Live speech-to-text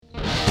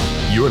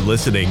You're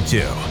listening to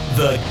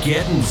the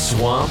Getting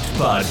Swamped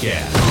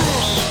Podcast,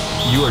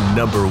 your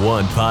number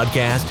one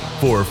podcast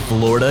for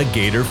Florida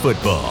Gator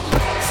football.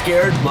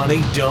 Scared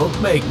money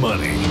don't make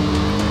money.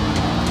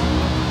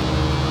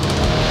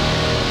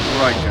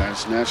 All right,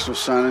 guys, National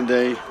Signing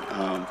Day,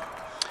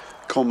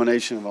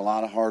 culmination of a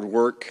lot of hard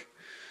work.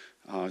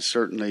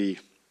 Certainly,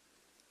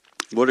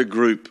 what a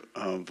group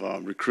of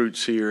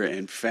recruits here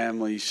and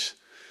families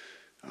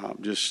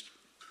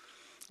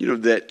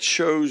that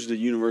chose the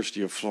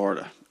University of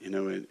Florida,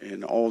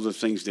 and all the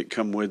things that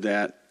come with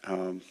that.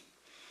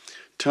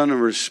 Ton of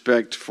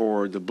respect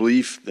for the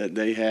belief that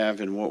they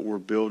have in what we're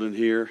building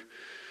here.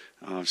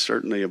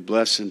 Certainly a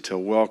blessing to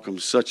welcome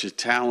such a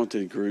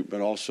talented group,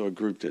 but also a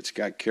group that's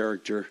got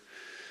character.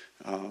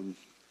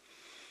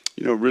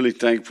 Really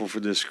thankful for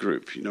this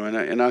group.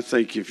 And I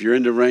think if you're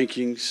into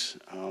rankings,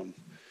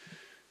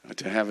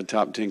 to have a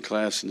top 10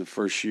 class in the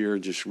first year,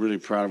 just really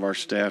proud of our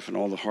staff and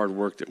all the hard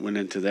work that went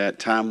into that.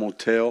 Time will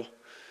tell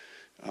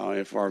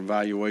if our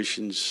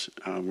evaluations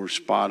were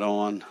spot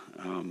on.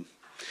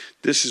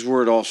 This is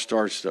where it all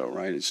starts, though,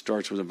 right? It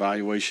starts with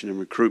evaluation and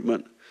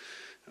recruitment.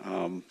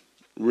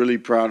 Really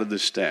proud of the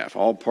staff,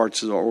 all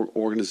parts of the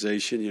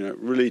organization. It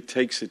really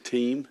takes a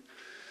team.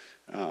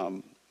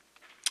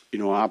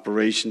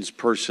 Operations,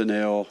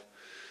 personnel,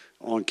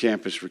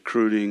 on-campus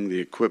recruiting, the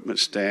equipment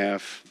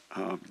staff.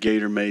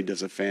 GatorMade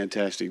does a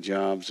fantastic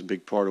job. It's a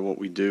big part of what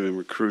we do in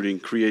recruiting,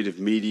 creative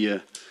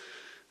media,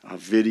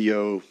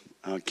 video.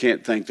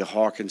 Can't thank the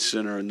Hawkins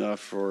Center enough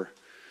for,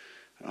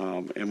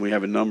 and we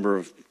have a number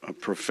of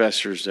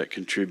professors that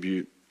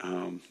contribute.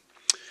 And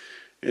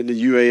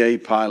the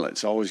UAA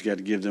pilots, always got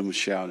to give them a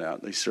shout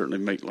out. They certainly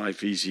make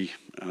life easy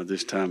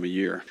this time of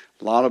year.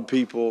 A lot of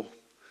people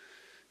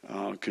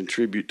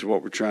contribute to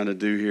what we're trying to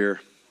do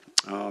here.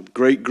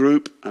 Great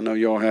group. I know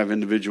y'all have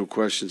individual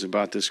questions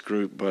about this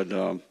group, but,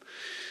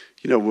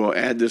 we'll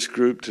add this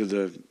group to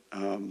the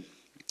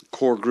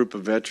core group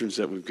of veterans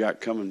that we've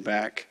got coming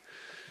back.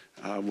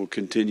 We'll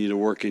continue to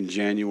work in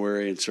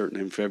January and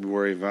certainly in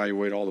February,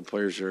 evaluate all the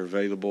players that are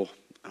available.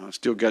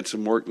 Still got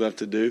some work left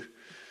to do,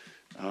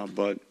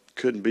 but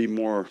couldn't be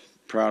more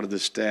proud of the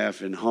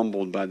staff and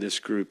humbled by this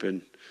group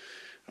and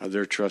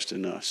their trust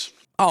in us.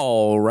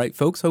 All right,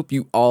 folks, hope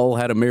you all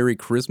had a Merry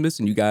Christmas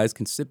and you guys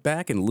can sit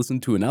back and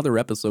listen to another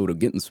episode of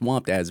Getting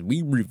Swamped as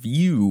we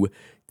review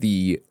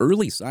the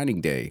early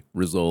signing day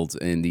results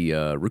and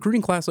the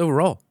recruiting class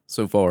overall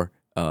so far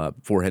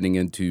before heading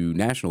into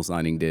National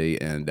Signing Day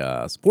and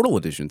portal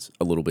additions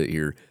a little bit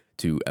here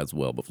too as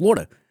well. But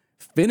Florida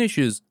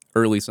finishes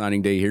early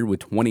signing day here with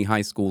 20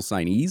 high school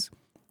signees.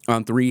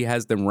 On 3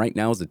 has them right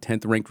now as a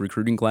 10th ranked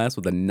recruiting class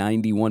with a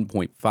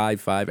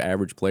 91.55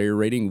 average player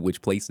rating,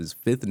 which places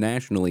 5th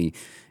nationally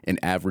in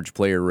average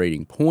player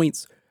rating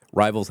points.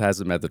 Rivals has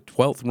them at the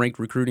 12th ranked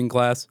recruiting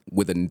class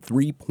with a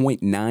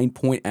 3.9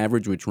 point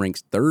average, which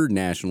ranks 3rd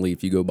nationally.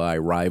 If you go by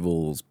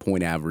Rivals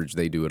point average,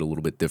 they do it a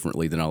little bit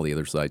differently than all the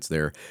other sites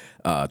there.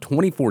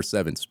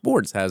 24/7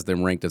 Sports has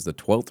them ranked as the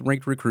 12th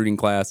ranked recruiting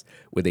class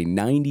with a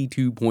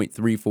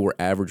 92.34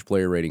 average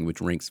player rating,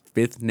 which ranks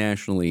 5th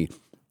nationally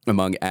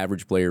among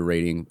average player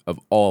rating of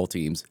all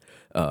teams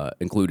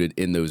included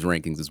in those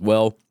rankings as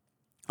well.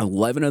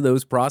 11 of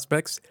those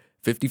prospects,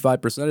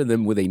 55% of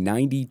them with a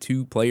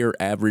 92 player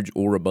average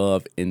or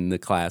above in the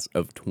class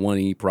of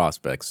 20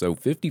 prospects. So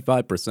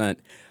 55%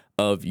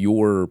 of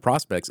your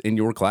prospects in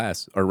your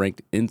class are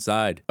ranked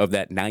inside of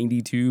that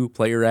 92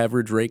 player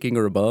average ranking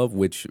or above,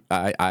 which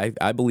I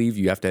believe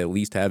you have to at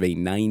least have a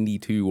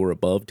 92 or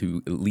above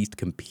to at least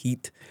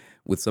compete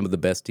with some of the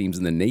best teams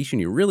in the nation.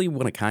 You really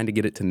want to kind of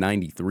get it to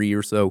 93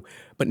 or so,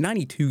 but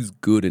 92 is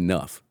good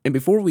enough. And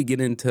before we get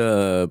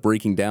into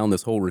breaking down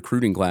this whole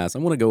recruiting class, I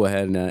want to go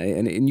ahead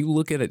and you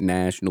look at it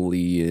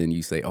nationally and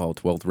you say,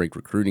 12th ranked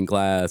recruiting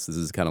class. This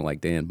is kind of like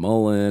Dan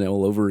Mullen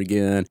all over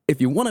again. If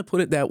you want to put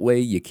it that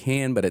way, you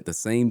can, but at the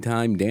same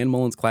time, Dan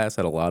Mullen's class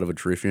had a lot of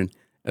attrition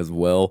as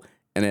well.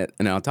 And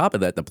on top of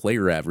that, the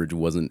player average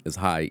wasn't as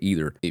high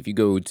either. If you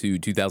go to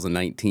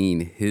 2019,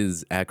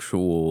 his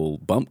actual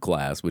bump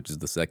class, which is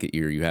the second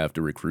year you have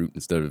to recruit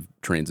instead of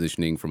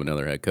transitioning from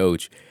another head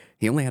coach,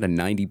 he only had a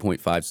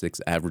 90.56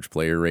 average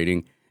player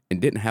rating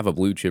and didn't have a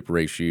blue chip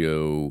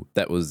ratio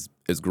that was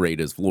as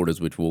great as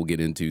Florida's, which we'll get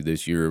into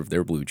this year of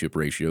their blue chip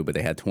ratio. But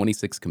they had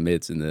 26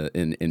 commits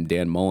in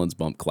Dan Mullen's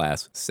bump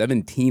class.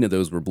 17 of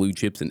those were blue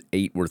chips and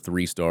 8 were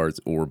 3 stars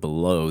or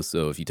below.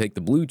 So if you take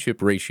the blue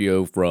chip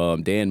ratio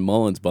from Dan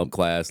Mullen's bump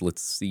class,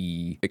 let's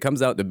see, it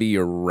comes out to be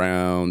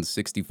around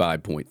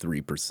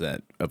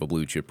 65.3% of a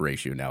blue chip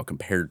ratio. Now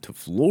compared to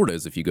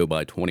Florida's, if you go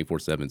by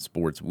 24/7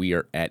 Sports, we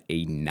are at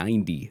a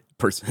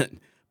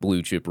 90%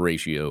 blue chip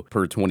ratio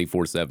per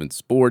 24/7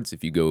 Sports.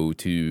 If you go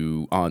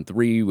to On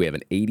 3, we have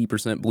an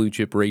 80% blue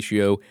chip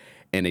ratio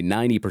and a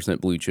 90%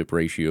 blue chip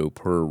ratio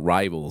per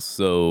Rivals.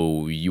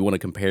 So you want to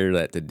compare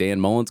that to Dan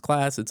Mullen's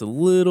class, it's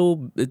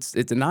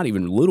not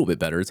even a little bit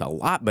better, it's a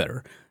lot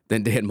better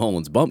than Dan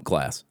Mullen's bump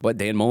class. But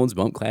Dan Mullen's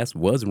bump class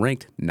was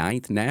ranked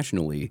 9th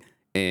nationally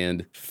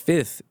and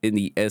 5th in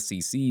the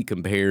SEC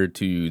compared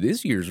to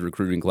this year's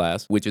recruiting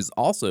class, which is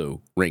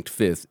also ranked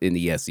 5th in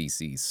the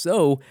SEC.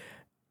 So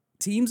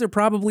teams are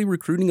probably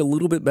recruiting a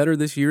little bit better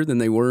this year than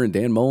they were in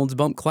Dan Mullen's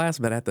bump class,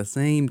 but at the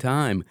same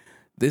time,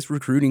 this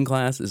recruiting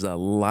class is a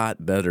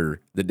lot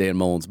better than Dan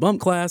Mullen's bump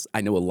class.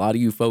 I know a lot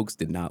of you folks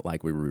did not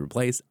like where we were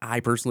placed.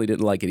 I personally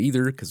didn't like it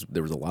either because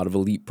there was a lot of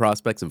elite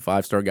prospects and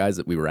 5-star guys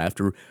that we were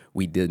after.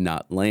 We did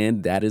not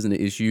land. That is an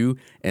issue,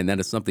 and that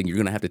is something you're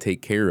going to have to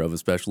take care of,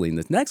 especially in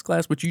this next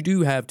class, which you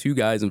do have 2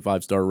 guys in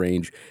 5-star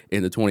range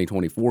in the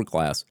 2024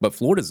 class. But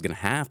Florida's going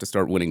to have to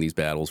start winning these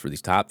battles for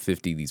these top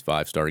 50, these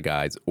 5-star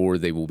guys, or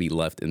they will be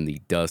left in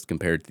the dust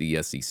compared to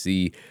the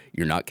SEC.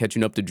 You're not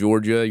catching up to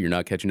Georgia. You're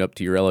not catching up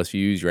to your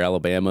LSUs, your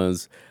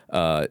Alabamas,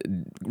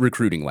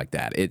 recruiting like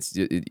that.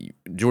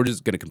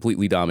 Georgia's going to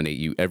completely dominate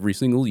you every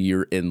single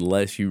year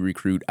unless you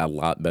recruit a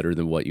lot better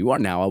than what you are.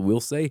 Now, I will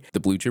say the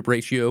blue chip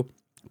ratio,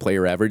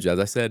 player average, as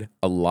I said,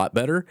 a lot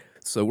better.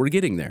 So we're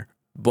getting there.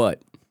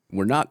 But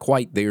we're not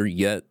quite there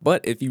yet.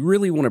 But if you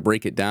really want to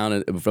break it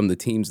down from the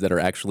teams that are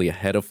actually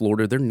ahead of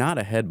Florida, they're not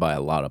ahead by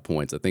a lot of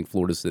points. I think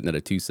Florida's sitting at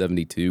a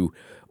 272,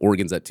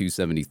 Oregon's at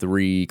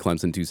 273,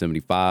 Clemson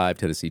 275,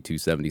 Tennessee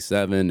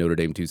 277, Notre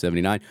Dame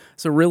 279.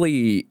 So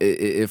really,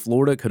 if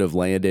Florida could have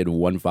landed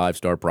one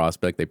 5-star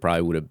prospect, they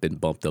probably would have been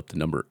bumped up to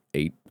number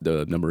 8,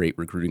 the number 8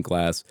 recruiting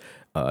class,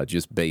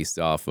 just based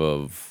off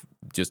of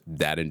just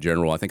that in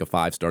general. I think a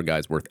 5-star guy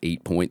is worth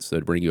 8 points, so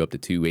to bring you up to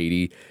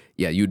 280,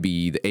 yeah, you'd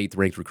be the 8th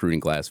ranked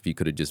recruiting class if you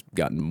could have just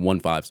gotten one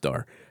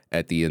 5-star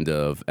at the end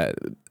of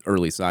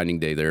early signing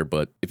day there.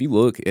 But if you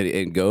look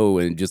and go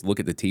and just look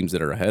at the teams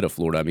that are ahead of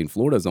Florida, I mean,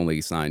 Florida's only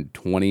signed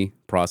 20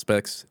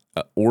 prospects.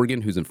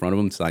 Oregon, who's in front of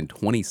them, signed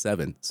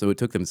 27. So it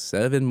took them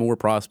 7 more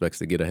prospects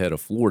to get ahead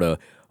of Florida,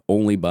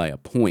 only by a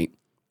point.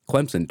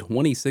 Clemson,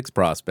 26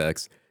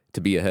 prospects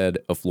to be ahead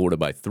of Florida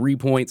by 3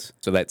 points.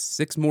 So that's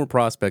 6 more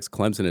prospects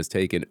Clemson has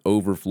taken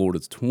over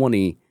Florida's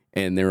 20,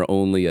 and they're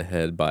only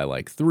ahead by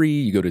like 3.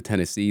 You go to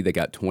Tennessee, they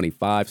got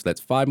 25, so that's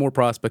 5 more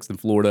prospects than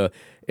Florida,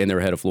 and they're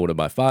ahead of Florida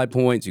by 5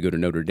 points. You go to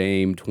Notre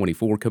Dame,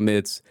 24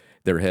 commits,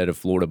 they're ahead of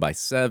Florida by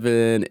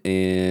 7,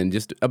 and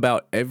just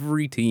about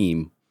every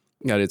team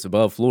that it's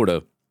above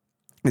Florida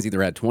has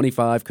either had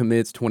 25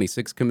 commits,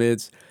 26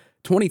 commits,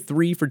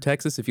 23 for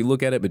Texas if you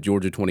look at it, but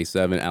Georgia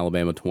 27,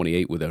 Alabama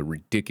 28 with a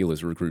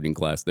ridiculous recruiting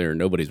class there.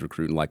 Nobody's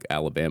recruiting like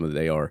Alabama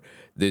they are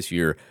this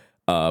year.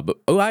 But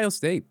Ohio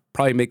State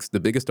probably makes the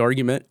biggest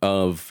argument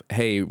of,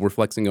 hey, we're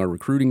flexing our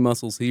recruiting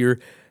muscles here.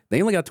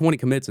 They only got 20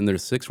 commits in their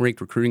 6th ranked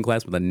recruiting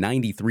class with a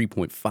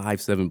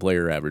 93.57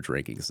 player average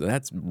ranking. So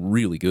that's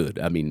really good.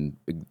 I mean,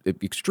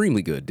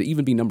 extremely good to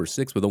even be number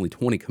 6 with only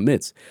 20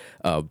 commits.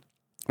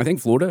 I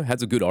think Florida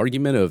has a good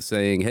argument of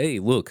saying, hey,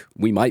 look,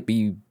 we might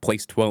be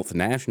placed 12th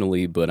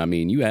nationally, but I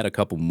mean, you add a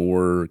couple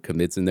more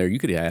commits in there. You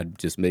could add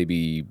just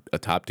maybe a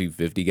top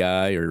 250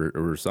 guy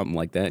or something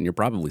like that, and you're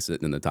probably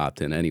sitting in the top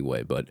 10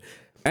 anyway. But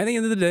at the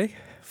end of the day,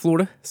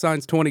 Florida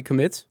signs 20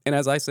 commits. And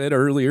as I said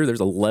earlier,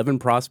 there's 11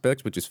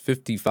 prospects, which is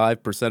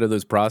 55% of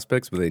those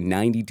prospects with a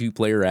 92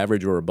 player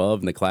average or above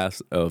in the class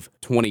of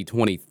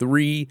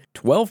 2023.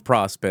 12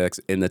 prospects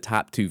in the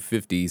top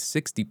 250.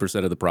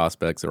 60% of the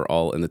prospects are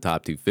all in the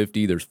top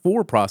 250. There's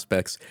 4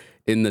 prospects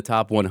in the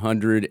top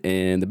 100.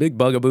 And the big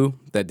bugaboo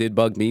that did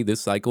bug me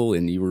this cycle,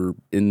 and you were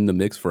in the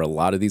mix for a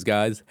lot of these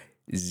guys,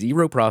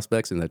 0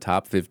 prospects in the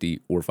top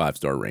 50 or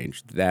 5-star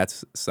range.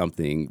 That's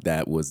something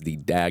that was the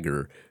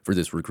dagger for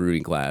this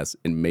recruiting class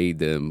and made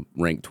them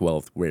rank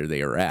 12th where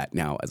they are at.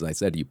 Now, as I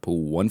said, you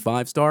pull one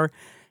 5-star,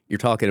 you're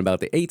talking about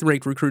the 8th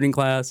ranked recruiting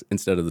class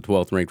instead of the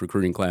 12th ranked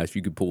recruiting class.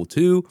 You could pull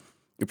 2,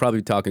 you're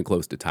probably talking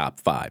close to top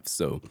 5.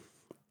 So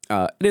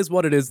it is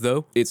what it is,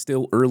 though. It's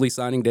still early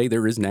signing day.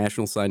 There is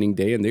national signing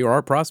day, and there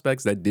are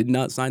prospects that did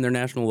not sign their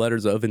national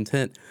letters of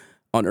intent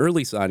on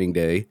early signing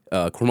day.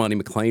 Cormani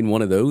McClain,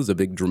 one of those, a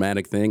big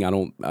dramatic thing.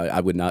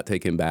 I would not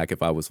take him back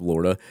if I was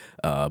Florida,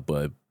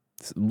 but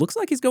looks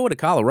like he's going to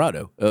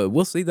Colorado.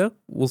 We'll see, though.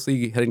 We'll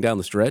see heading down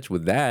the stretch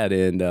with that.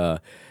 And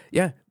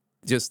yeah,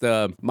 just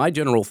my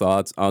general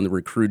thoughts on the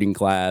recruiting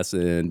class.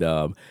 And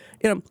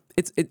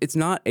it's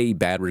not a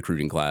bad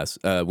recruiting class.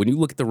 When you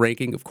look at the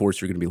ranking, of course,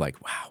 you're going to be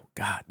like, wow,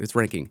 God, this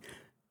ranking,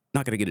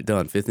 not going to get it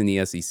done, 5th in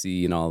the SEC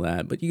and all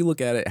that. But you look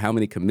at it, how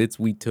many commits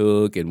we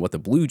took and what the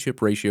blue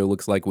chip ratio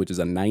looks like, which is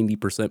a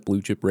 90%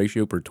 blue chip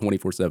ratio per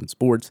 24/7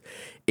 Sports,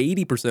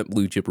 80%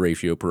 blue chip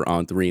ratio per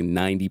On3, and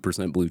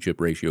 90% blue chip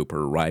ratio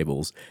per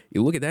Rivals.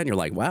 You look at that and you're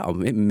like, wow,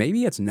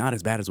 maybe it's not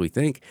as bad as we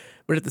think.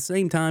 But at the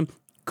same time,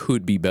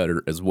 could be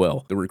better as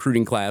well. The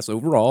recruiting class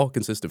overall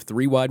consists of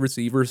 3 wide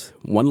receivers,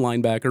 1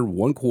 linebacker,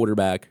 1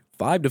 quarterback,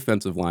 5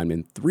 defensive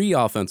linemen, 3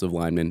 offensive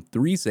linemen,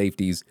 3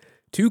 safeties,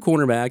 2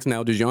 cornerbacks.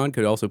 Now, Dijon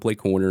could also play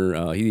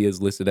corner. He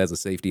is listed as a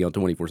safety on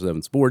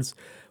 24/7 Sports.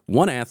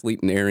 1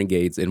 athlete in Aaron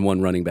Gates and 1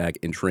 running back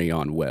in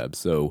Trayon Webb.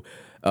 So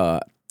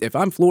if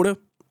I'm Florida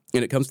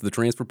and it comes to the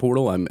transfer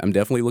portal, I'm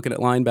definitely looking at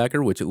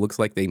linebacker, which it looks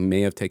like they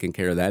may have taken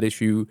care of that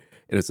issue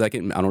in a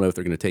second. I don't know if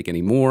they're going to take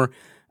any more.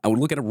 I would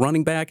look at a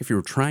running back if you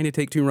were trying to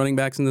take 2 running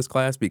backs in this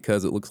class,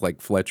 because it looks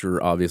like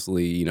Fletcher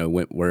obviously,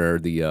 went where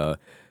the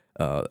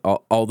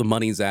all the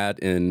money's at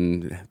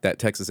in that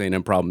Texas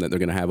A&M problem that they're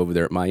going to have over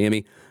there at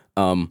Miami.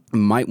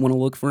 Might want to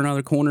look for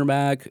another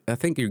cornerback. I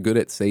think you're good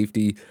at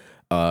safety.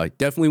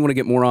 Definitely want to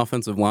get more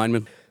offensive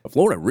linemen.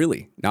 Florida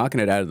really knocking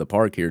it out of the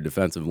park here,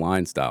 defensive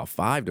line style.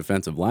 5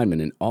 defensive linemen,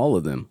 and all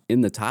of them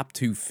in the top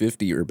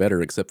 250 or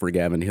better, except for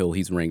Gavin Hill.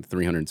 He's ranked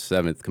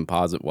 307th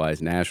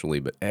composite-wise nationally,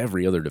 but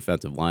every other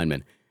defensive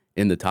lineman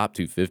in the top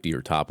 250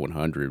 or top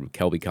 100.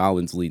 Kelby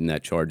Collins leading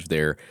that charge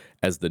there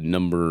as the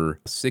number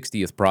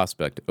 60th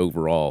prospect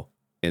overall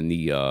and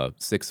the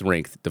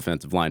 6th-ranked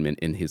defensive lineman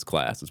in his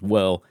class as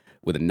well,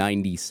 with a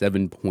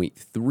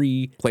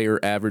 97.3 player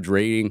average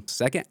rating.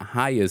 Second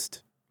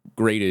highest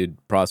graded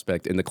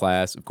prospect in the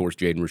class, of course,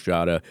 Jaden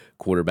Rashada,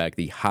 quarterback,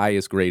 the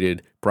highest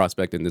graded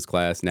prospect in this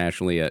class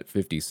nationally at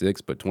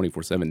 56, but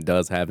 24/7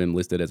 does have him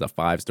listed as a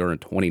 5-star and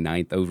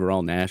 29th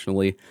overall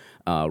nationally.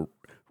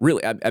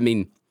 Really, I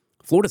mean,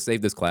 Florida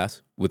saved this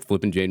class with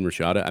flipping Jaden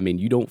Rashada. I mean,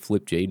 you don't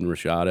flip Jaden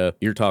Rashada,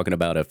 you're talking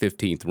about a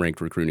 15th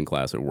ranked recruiting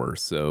class or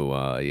worse.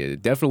 So yeah,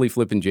 definitely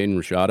flipping Jaden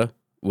Rashada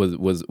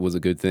was a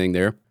good thing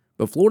there.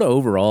 But Florida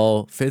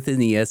overall, 5th in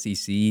the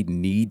SEC,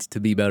 needs to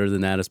be better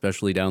than that,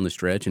 especially down the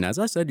stretch. And as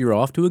I said, you're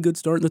off to a good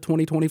start in the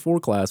 2024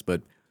 class.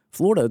 But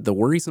Florida, the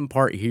worrisome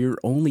part here,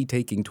 only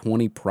taking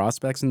 20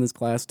 prospects in this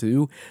class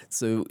too.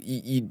 So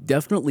you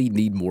definitely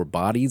need more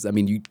bodies. I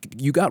mean,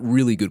 you got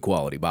really good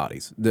quality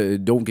bodies.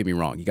 Don't get me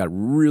wrong. You got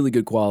really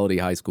good quality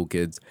high school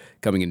kids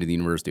coming into the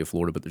University of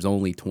Florida, but there's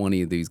only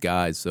 20 of these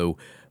guys. So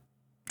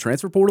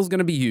transfer portal is going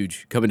to be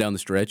huge coming down the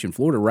stretch. And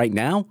Florida right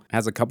now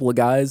has a couple of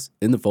guys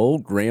in the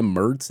fold. Graham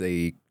Mertz,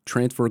 a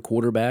transfer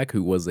quarterback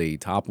who was a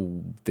top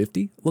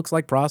 50, looks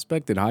like,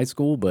 prospect in high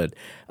school, but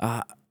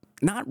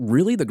not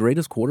really the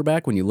greatest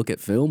quarterback when you look at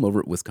film over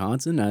at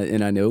Wisconsin.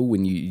 And I know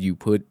when you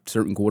put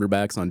certain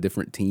quarterbacks on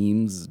different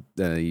teams,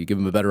 you give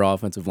them a better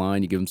offensive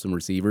line, you give them some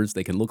receivers,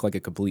 they can look like a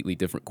completely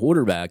different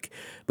quarterback.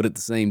 But at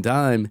the same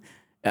time,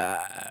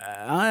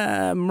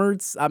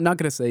 Mertz, I'm not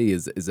going to say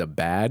is a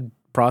bad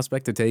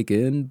prospect to take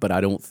in, but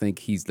I don't think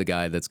he's the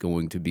guy that's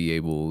going to be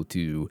able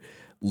to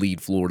lead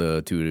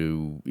Florida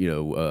to,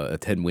 a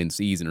 10-win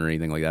season or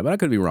anything like that. But I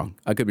could be wrong.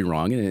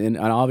 And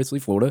obviously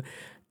Florida,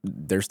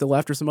 they're still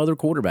after some other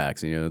quarterbacks.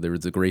 There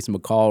was the Grayson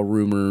McCall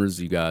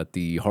rumors. You got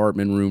the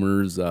Hartman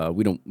rumors.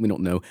 We don't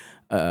know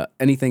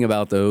anything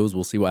about those.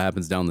 We'll see what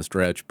happens down the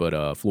stretch.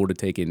 But Florida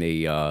taking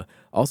a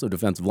also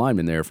defensive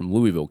lineman there from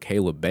Louisville,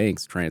 Caleb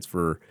Banks,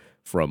 transfer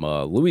from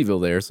Louisville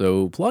there.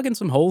 So plug in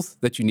some holes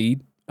that you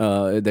need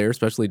there,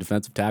 especially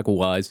defensive tackle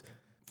wise.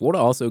 Florida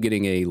also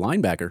getting a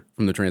linebacker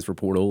from the transfer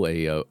portal,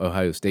 a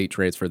Ohio State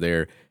transfer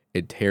there.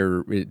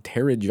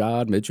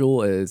 Terajad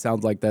Mitchell. It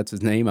sounds like that's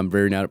his name. I'm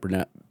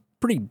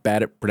pretty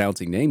bad at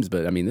pronouncing names,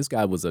 but I mean, this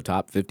guy was a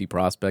top 50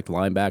 prospect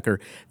linebacker.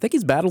 I think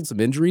he's battled some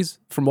injuries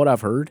from what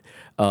I've heard,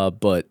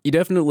 but you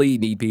definitely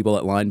need people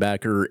at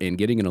linebacker, and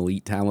getting an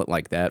elite talent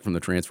like that from the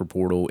transfer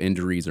portal,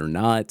 injuries or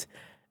not,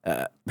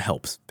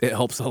 helps. It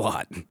helps a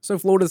lot. So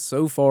Florida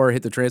so far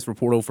hit the transfer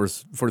portal for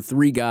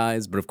 3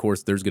 guys, but of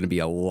course there's going to be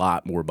a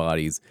lot more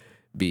bodies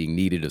being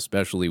needed,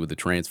 especially with the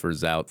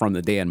transfers out from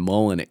the Dan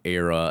Mullen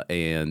era.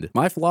 And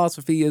my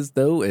philosophy is,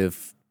 though,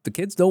 if the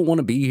kids don't want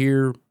to be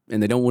here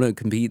and they don't want to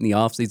compete in the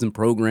offseason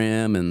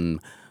program, and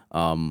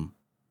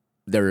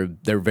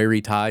they're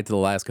very tied to the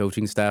last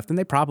coaching staff, then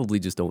they probably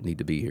just don't need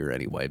to be here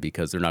anyway,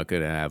 because they're not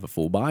going to have a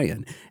full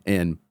buy-in.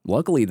 And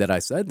luckily that I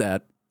said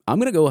that, I'm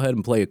going to go ahead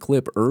and play a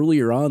clip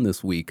earlier on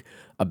this week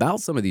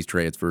about some of these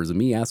transfers and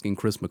me asking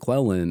Chris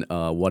McClellan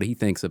what he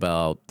thinks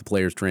about the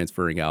players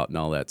transferring out and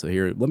all that. So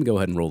here, let me go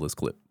ahead and roll this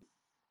clip.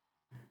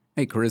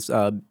 Hey, Chris,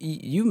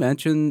 you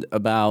mentioned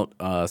about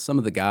some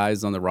of the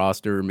guys on the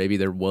roster, maybe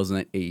there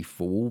wasn't a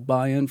full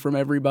buy-in from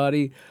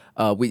everybody.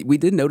 We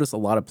did notice a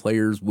lot of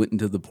players went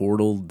into the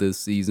portal this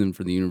season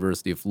for the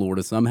University of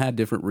Florida. Some had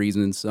different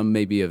reasons. Some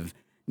maybe have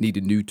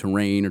needed new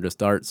terrain or to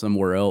start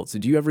somewhere else.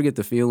 Did you ever get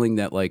the feeling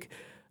that,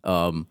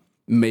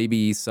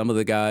 maybe some of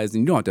the guys,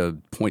 and you don't have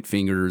to point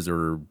fingers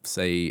or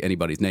say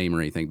anybody's name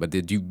or anything, but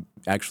did you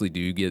actually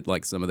get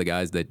like some of the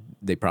guys that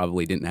they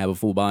probably didn't have a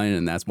full buy-in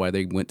and that's why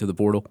they went to the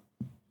portal?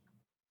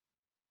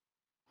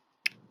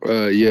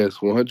 Yes,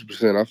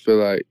 100%. I feel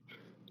like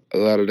a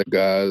lot of the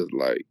guys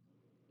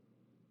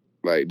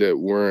like that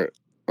weren't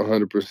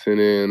 100%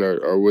 in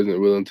or wasn't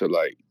willing to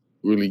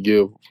really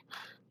give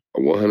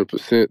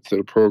 100% to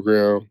the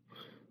program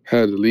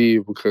had to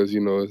leave because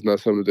it's not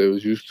something they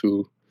was used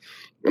to.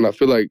 And I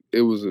feel like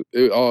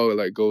it all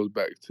goes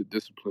back to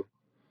discipline,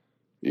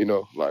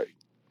 no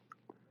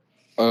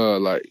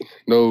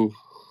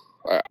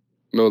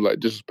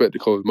disrespect to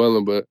Coach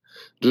Mullen, but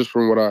just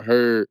from what I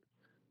heard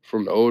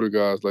from the older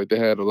guys, they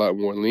had a lot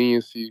more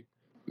leniency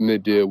than they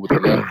did with the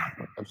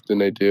last than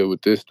they did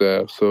with this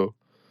staff. So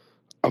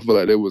I feel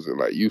like they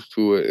wasn't used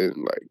to it,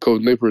 and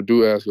Coach Napier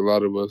do ask a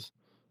lot of us,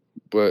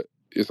 but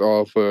it's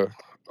all for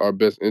our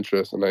best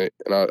interest, and I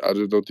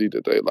just don't think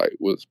that they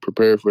was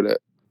prepared for that.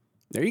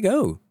 There you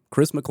go.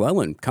 Chris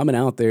McClellan coming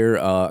out there.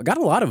 Got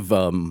a lot of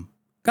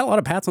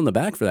pats on the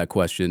back for that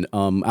question.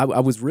 I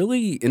was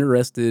really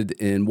interested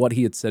in what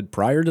he had said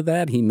prior to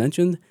that. He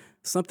mentioned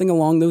something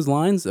along those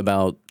lines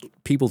about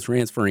people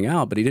transferring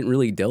out, but he didn't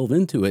really delve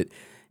into it.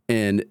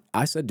 And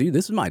I said, dude,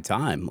 this is my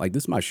time. Like,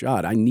 this is my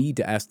shot. I need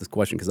to ask this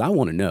question because I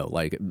want to know.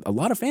 Like, a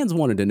lot of fans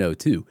wanted to know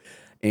too.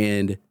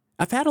 And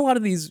I've had a lot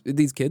of these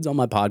kids on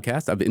my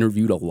podcast. I've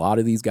interviewed a lot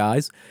of these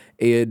guys,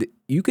 and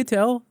you could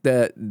tell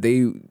that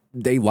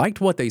they liked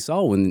what they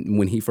saw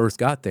when he first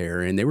got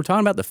there. And they were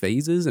talking about the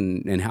phases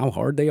and how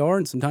hard they are,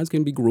 and sometimes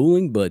can be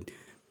grueling, but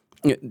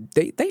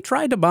they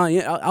tried to buy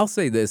in. I'll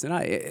say this,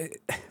 and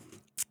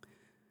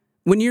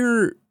when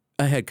you're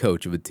a head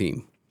coach of a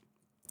team,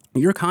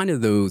 you're kind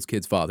of those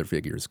kids' father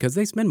figures because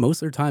they spend most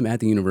of their time at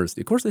the university.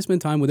 Of course, they spend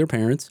time with their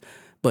parents,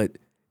 but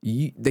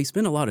they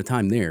spend a lot of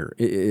time there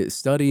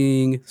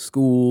studying,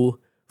 school,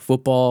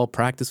 football,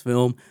 practice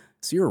film.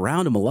 So you're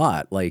around them a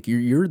lot. Like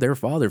you're their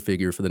father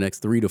figure for the next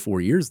 3 to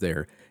 4 years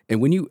there. And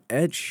when you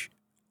etch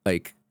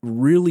like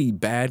really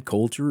bad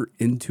culture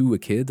into a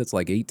kid that's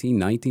like 18,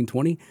 19,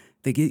 20,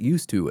 they get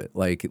used to it.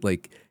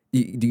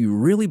 Do you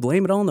really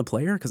blame it all on the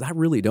player? Because I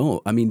really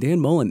don't. I mean, Dan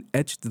Mullen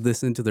etched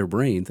this into their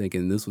brain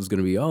thinking this was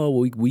going to be,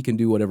 we can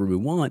do whatever we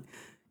want.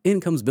 In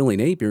comes Billy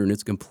Napier, and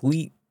it's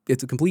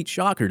a complete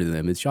shocker to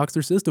them. It shocks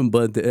their system.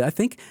 But I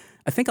think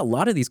a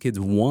lot of these kids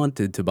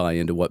wanted to buy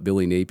into what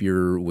Billy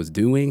Napier was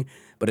doing.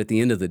 But at the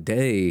end of the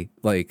day,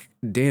 like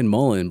Dan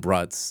Mullen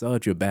brought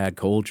such a bad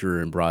culture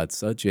and brought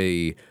such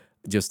a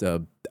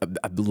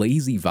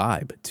lazy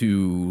vibe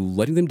to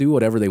letting them do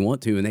whatever they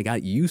want to. And they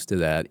got used to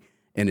that.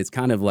 And it's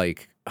kind of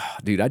like,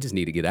 dude, I just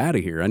need to get out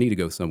of here. I need to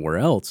go somewhere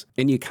else.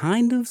 And you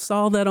kind of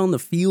saw that on the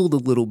field a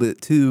little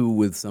bit too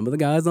with some of the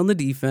guys on the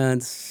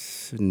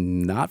defense.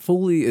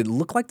 It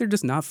looked like they're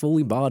just not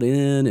fully bought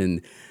in,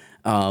 and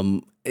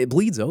it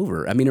bleeds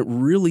over. I mean, it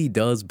really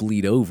does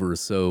bleed over.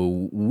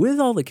 So with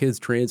all the kids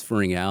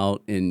transferring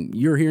out, and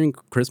you're hearing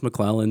Chris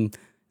McClellan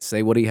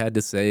say what he had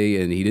to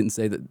say, and he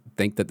didn't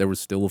think that there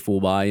was still a full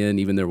buy-in,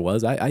 even there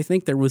was. I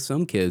think there was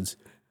some kids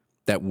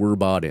that were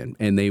bought in,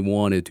 and they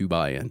wanted to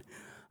buy in.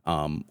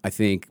 I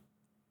think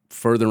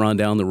further on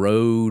down the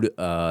road,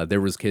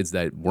 there was kids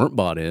that weren't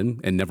bought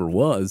in and never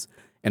was.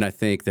 And I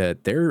think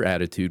that their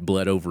attitude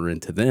bled over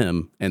into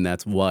them, and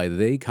that's why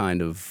they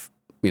kind of,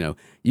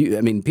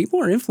 people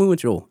are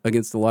influential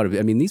against a lot of,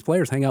 these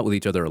players hang out with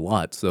each other a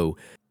lot. So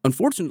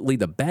unfortunately,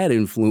 the bad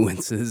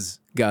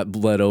influences got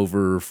bled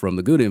over from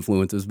the good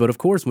influences. But of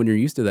course, when you're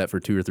used to that for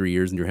 2 or 3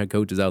 years and your head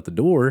coach is out the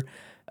door,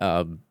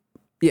 a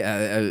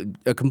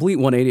complete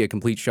 180, a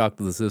complete shock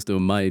to the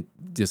system might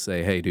just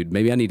say, hey, dude,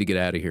 maybe I need to get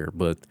out of here.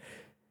 But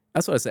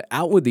that's what I say.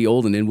 Out with the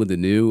old and in with the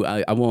new.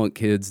 I want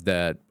kids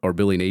that are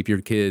Billy Napier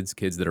kids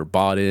that are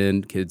bought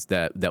in, kids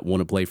that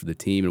want to play for the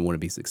team and want to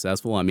be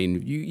successful. I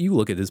mean, you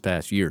look at this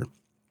past year.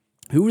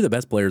 Who were the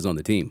best players on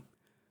the team?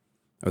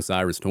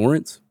 Osiris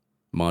Torrance,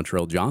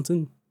 Montrell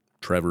Johnson,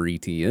 Trevor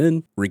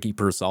Etienne, Ricky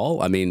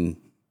Pearsall. I mean,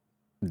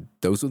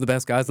 those were the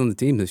best guys on the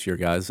team this year,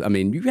 guys. I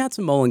mean, you had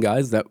some Mullen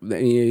guys that,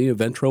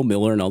 Ventrell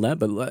Miller and all that,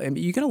 but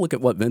you got to look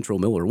at what Ventrell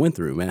Miller went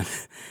through, man.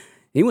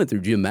 He went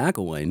through Jim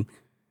McElwain,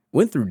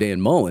 went through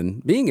Dan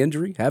Mullen,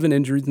 having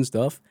injuries and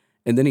stuff,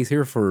 and then he's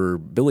here for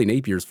Billy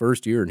Napier's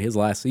first year in his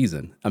last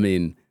season. I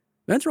mean,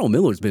 Ventrell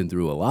Miller's been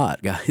through a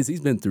lot, guys.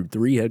 He's been through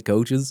 3 head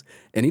coaches,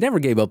 and he never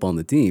gave up on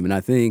the team. And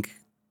I think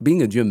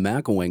being a Jim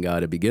McElwain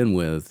guy to begin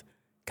with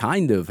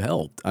kind of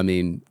helped. I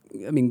mean,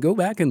 go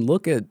back and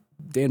look at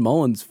Dan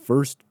Mullen's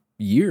first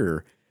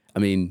year. I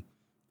mean,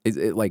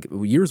 like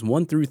years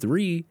 1 through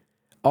 3,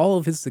 all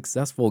of his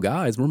successful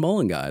guys were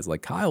Mullen guys,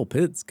 like Kyle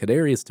Pitts,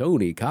 Kadarius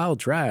Toney, Kyle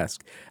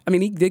Trask. I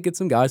mean, he did get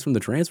some guys from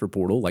the transfer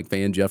portal, like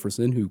Van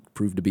Jefferson, who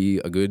proved to be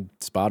a good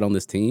spot on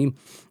this team.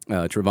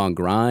 Trevon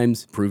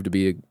Grimes proved to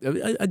be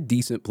a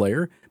decent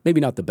player.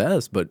 Maybe not the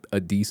best, but a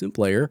decent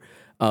player.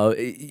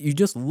 You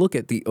just look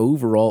at the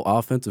overall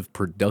offensive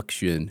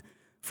production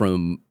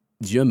from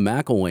Jim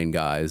McElwain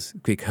guys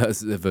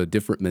because of a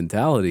different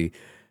mentality.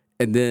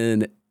 And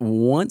then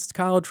once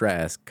Kyle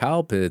Trask,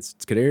 Kyle Pitts,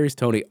 Kadarius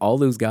Toney, all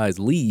those guys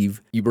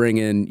leave,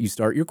 you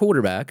start your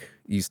quarterback,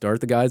 you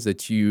start the guys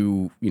that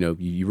you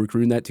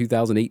recruit in that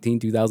 2018,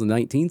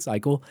 2019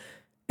 cycle,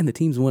 and the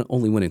teams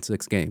only winning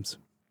 6 games.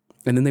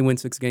 And then they win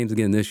 6 games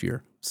again this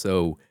year.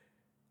 So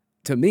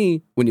to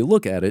me, when you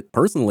look at it,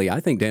 personally,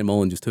 I think Dan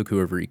Mullen just took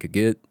whoever he could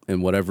get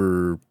and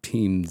whatever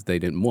teams they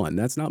didn't want.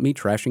 That's not me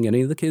trashing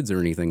any of the kids or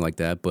anything like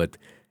that, but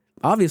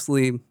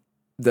obviously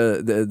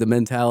the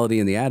mentality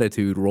and the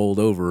attitude rolled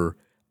over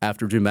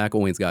after Jim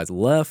McElwain's guys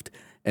left,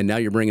 and now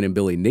you're bringing in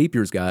Billy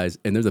Napier's guys,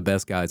 and they're the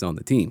best guys on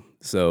the team.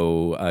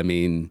 So, I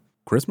mean,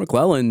 Chris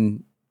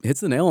McClellan hits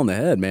the nail on the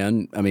head,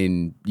 man. I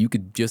mean, you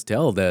could just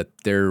tell that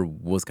there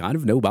was kind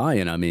of no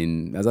buy-in. I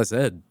mean, as I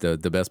said, the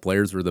best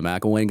players were the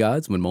McElwain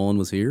guys when Mullen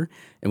was here,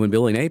 and when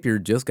Billy Napier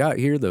just got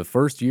here, the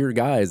first-year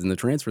guys and the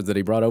transfers that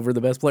he brought over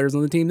the best players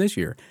on the team this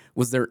year.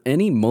 Was there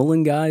any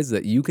Mullen guys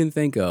that you can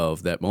think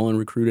of that Mullen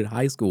recruited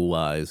high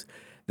school-wise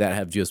that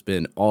have just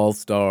been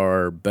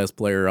all-star, best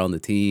player on the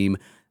team?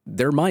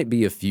 There might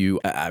be a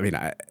few.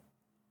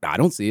 I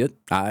don't see it.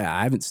 I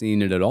haven't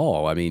seen it at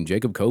all. I mean,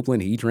 Jacob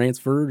Copeland, he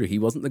transferred. He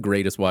wasn't the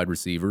greatest wide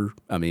receiver.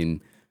 I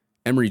mean,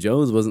 Emory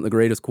Jones wasn't the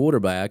greatest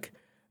quarterback.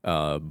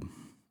 I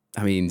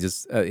mean,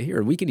 just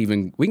here we can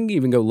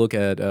even go look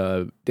at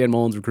Dan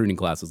Mullen's recruiting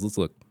classes. Let's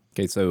look.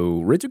 Okay,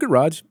 so Richard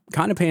Garage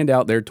kind of panned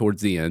out there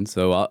towards the end,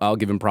 so I'll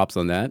give him props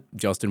on that.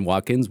 Justin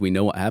Watkins, we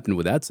know what happened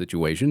with that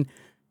situation.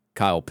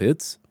 Kyle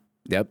Pitts,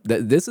 yep,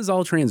 this is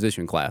all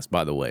transition class,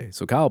 by the way.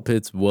 So Kyle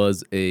Pitts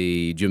was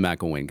a Jim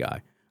McElwain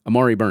guy.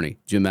 Amari Burney,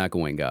 Jim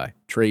McElwain guy.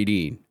 Trey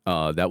Dean,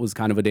 that was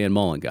kind of a Dan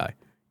Mullen guy.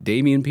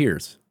 Damian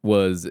Pierce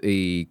was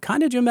a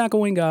kind of Jim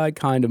McElwain guy,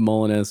 kind of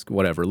Mullen-esque,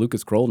 whatever.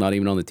 Lucas Kroll, not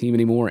even on the team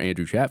anymore.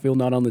 Andrew Chatfield,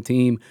 not on the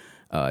team.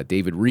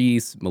 David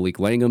Reese, Malik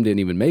Langham didn't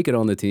even make it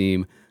on the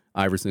team.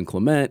 Iverson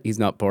Clement, he's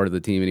not part of the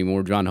team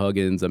anymore. John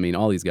Huggins, I mean,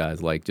 all these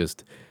guys, like,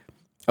 just,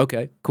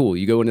 okay, cool.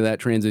 You go into that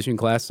transition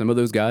class. Some of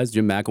those guys,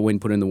 Jim McElwain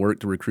put in the work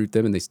to recruit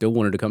them, and they still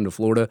wanted to come to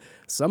Florida.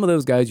 Some of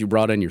those guys you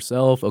brought in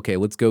yourself. Okay,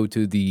 let's go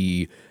to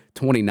the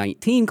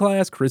 2019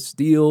 class. Chris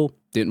Steele,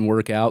 didn't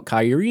work out.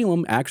 Kyer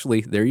Elam, actually,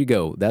 there you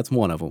go. That's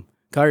one of them.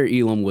 Kyer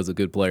Elam was a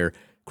good player.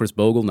 Chris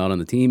Bogle, not on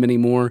the team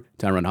anymore.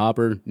 Tyron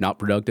Hopper, not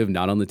productive,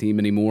 not on the team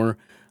anymore.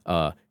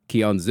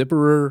 Keon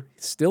Zipperer,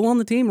 still on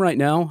the team right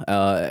now.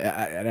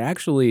 I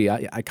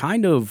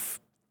kind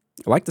of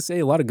like to say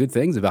a lot of good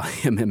things about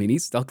him. I mean, he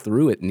stuck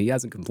through it, and he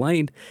hasn't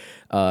complained.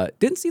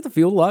 Didn't see the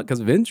field a lot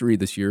because of injury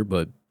this year,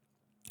 but,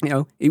 you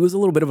know, he was a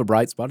little bit of a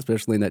bright spot,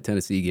 especially in that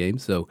Tennessee game.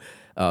 So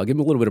I'll give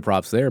him a little bit of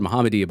props there.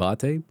 Mohamed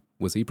Diabate,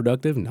 was he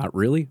productive? Not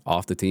really.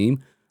 Off the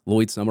team.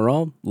 Lloyd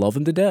Summerall, love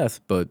him to death,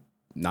 but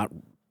not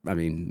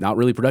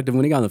really productive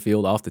when he got on the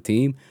field. Off the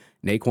team.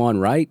 Naquan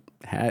Wright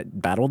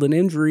had battled an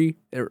injury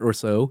or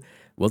so.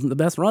 Wasn't the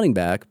best running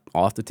back.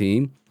 Off the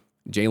team.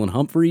 Jalen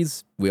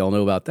Humphreys, we all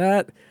know about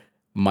that.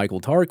 Michael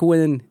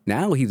Tarquin,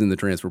 now he's in the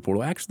transfer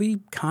portal.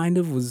 Actually, kind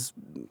of was,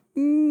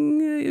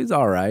 it was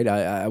all right.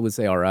 I would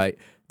say all right.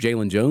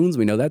 Jalen Jones,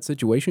 we know that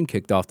situation,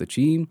 kicked off the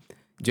team.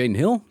 Jaden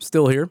Hill,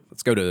 still here.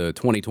 Let's go to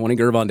 2020.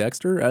 Gervon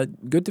Dexter,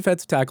 good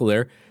defensive tackle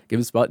there. Give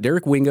him a spot.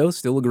 Derek Wingo,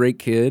 still a great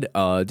kid.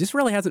 Just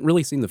really hasn't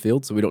really seen the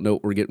field, so we don't know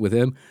what we're getting with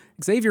him.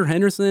 Xavier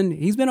Henderson,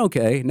 he's been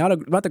okay. Not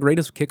the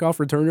greatest kickoff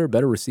returner,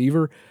 better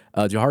receiver.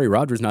 Jahari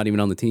Rogers not even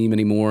on the team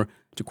anymore.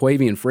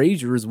 Jaquavian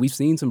Frazier, we've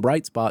seen some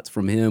bright spots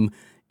from him.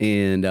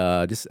 And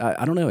I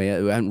don't know. I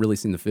haven't really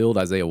seen the field.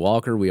 Isaiah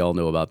Walker, we all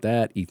know about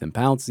that. Ethan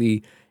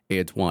Pouncey.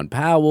 Antoine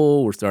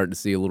Powell, we're starting to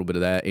see a little bit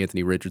of that.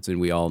 Anthony Richardson,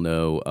 we all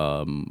know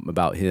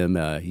about him.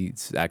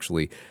 He's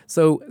actually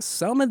so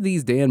some of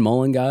these Dan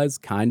Mullen guys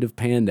kind of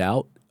panned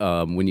out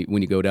when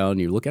you go down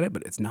and you look at it,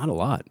 but it's not a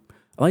lot.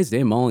 A lot of these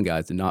Dan Mullen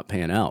guys did not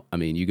pan out. I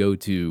mean, you go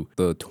to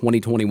the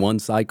 2021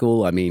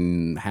 cycle. I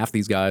mean, half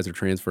these guys are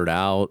transferred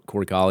out.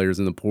 Corey Collier's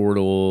in the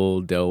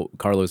portal.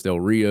 Carlos Del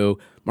Rio,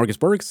 Marcus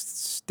Burks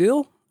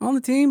still on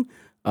the team.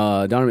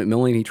 Donovan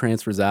McMillan, he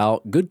transfers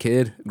out. Good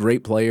kid,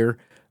 great player.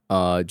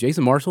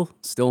 Jason Marshall,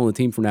 still on the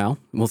team for now.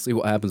 We'll see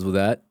what happens with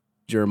that.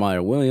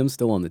 Jeremiah Williams,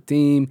 still on the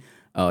team.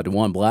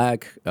 DeJuan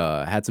Black,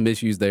 had some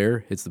issues there.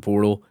 Hits the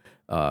portal.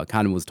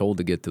 Kind of was told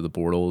to get to the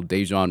portal.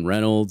 Dejon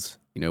Reynolds,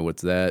 you know,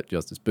 what's that?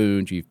 Justice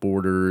Boone, Chief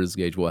Borders,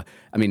 Gage What?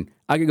 I mean,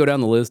 I could go down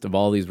the list of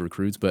all these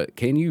recruits, but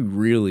can you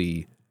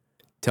really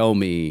tell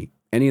me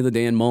any of the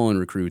Dan Mullen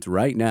recruits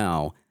right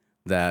now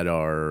that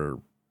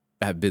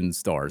have been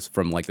stars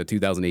from like the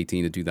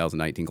 2018 to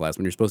 2019 class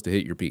when you're supposed to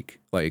hit your peak?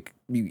 Like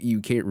you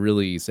can't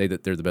really say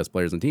that they're the best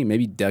players on the team.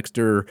 Maybe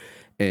Dexter,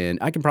 and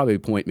I can probably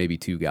point maybe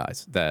two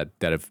guys that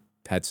have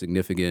had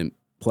significant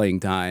playing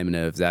time and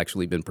have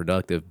actually been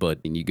productive. But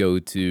when you go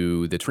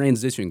to the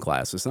transition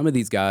class, so some of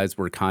these guys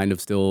were kind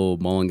of still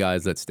Mullen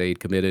guys that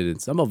stayed committed,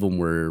 and some of them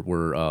were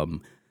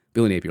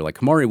Billy Napier. Like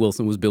Kamari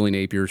Wilson was Billy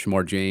Napier.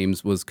 Shamar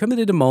James was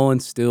committed to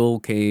Mullen, still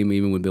came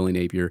even with Billy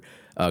Napier.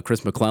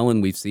 Chris McClellan,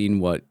 we've seen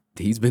what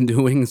he's been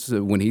doing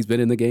when he's been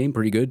in the game,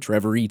 pretty good.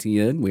 Trevor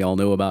Etienne, we all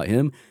know about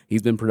him.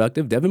 He's been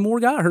productive. Devin Moore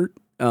got hurt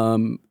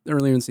earlier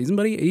in the season,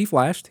 but he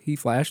flashed.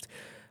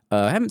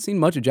 I haven't seen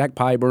much of Jack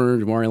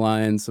Pyburn, Jamari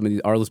Lyons, some of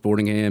these Arliss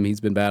Boardingham.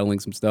 He's been battling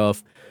some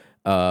stuff.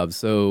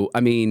 So, I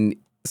mean,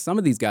 some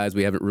of these guys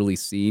we haven't really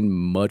seen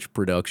much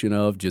production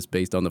of just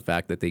based on the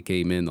fact that they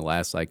came in the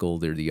last cycle.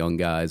 They're the young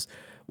guys,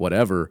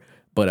 whatever.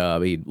 But, I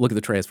mean, look at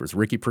the transfers.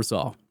 Ricky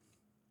Pearsall,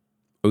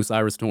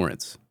 Osiris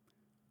Torrance,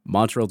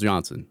 Montrell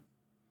Johnson.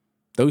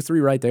 Those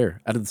three right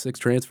there, out of the 6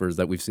 transfers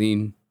that we've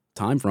seen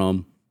time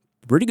from,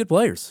 pretty good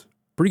players.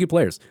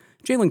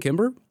 Jalen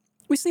Kimber,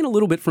 we've seen a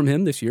little bit from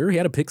him this year. He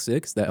had a pick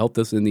 6 that helped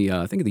us in the,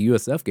 I think, the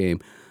USF game.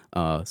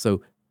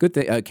 So good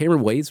thing.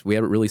 Cameron Waits, we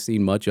haven't really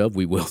seen much of.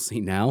 We will see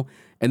now.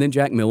 And then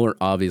Jack Miller,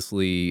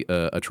 obviously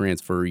a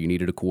transfer. You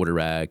needed a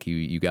quarterback.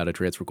 You got a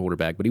transfer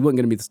quarterback, but he wasn't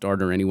going to be the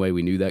starter anyway.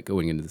 We knew that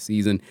going into the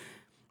season.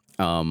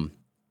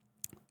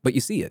 But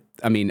you see it.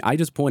 I mean, I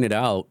just pointed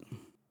out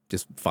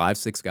just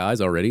 5-6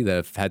 guys already that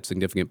have had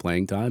significant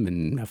playing time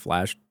and have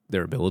flashed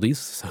their abilities.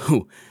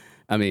 So,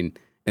 I mean,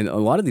 and a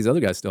lot of these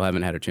other guys still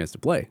haven't had a chance to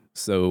play.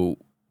 So,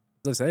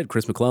 as I said,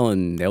 Chris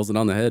McClellan nails it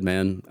on the head,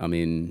 man. I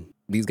mean,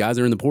 these guys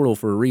are in the portal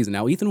for a reason.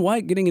 Now, Ethan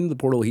White getting into the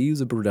portal,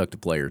 he's a productive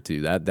player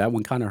too. That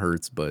one kind of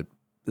hurts, but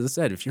as I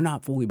said, if you're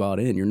not fully bought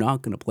in, you're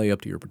not going to play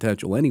up to your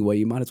potential anyway.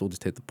 You might as well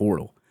just hit the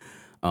portal.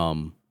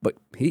 But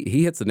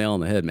he hits the nail on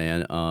the head,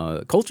 man.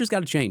 Culture's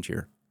got to change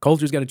here.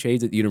 Culture's got to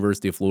change at the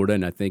University of Florida,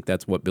 and I think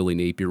that's what Billy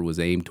Napier was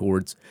aimed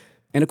towards.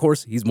 And, of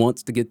course, he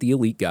wants to get the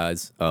elite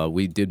guys.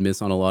 We did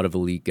miss on a lot of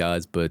elite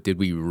guys, but did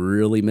we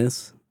really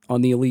miss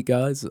on the elite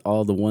guys?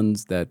 All the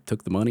ones that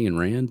took the money and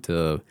ran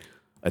to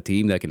a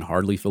team that can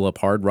hardly fill up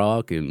Hard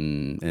Rock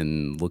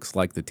and looks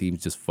like the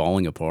team's just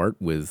falling apart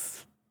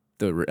with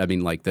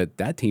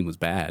that team was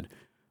bad.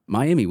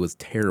 Miami was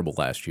terrible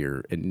last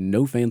year and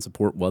no fan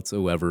support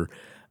whatsoever.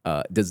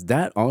 Does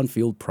that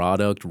on-field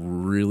product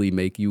really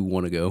make you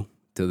want to go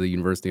to the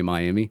University of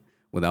Miami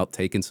without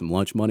taking some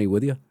lunch money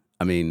with you?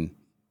 I mean,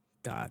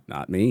 God,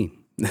 not me.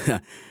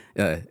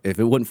 If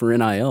it wasn't for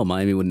NIL,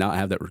 Miami would not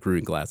have that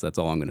recruiting class. That's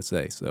all I'm going to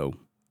say. So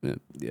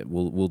yeah,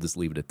 we'll just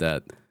leave it at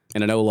that.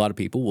 And I know a lot of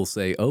people will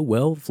say, oh,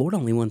 well, Florida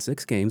only won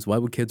 6 games. Why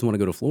would kids want to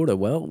go to Florida?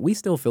 Well, we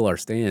still fill our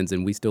stands,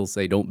 and we still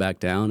say don't back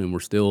down, and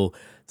we're still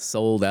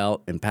sold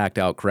out and packed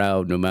out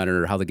crowd no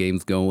matter how the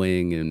game's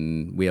going,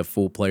 and we have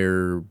full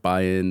player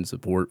buy-in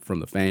support from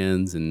the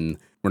fans, and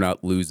we're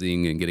not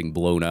losing and getting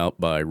blown out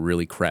by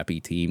really crappy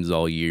teams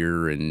all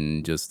year,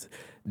 and just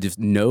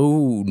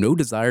no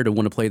desire to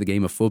want to play the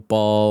game of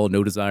football,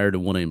 no desire to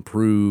want to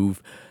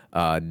improve,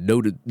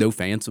 no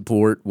fan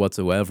support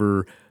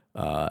whatsoever.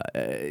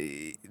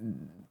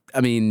 I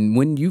mean,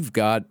 when you've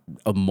got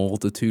a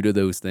multitude of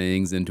those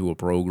things into a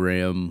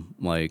program,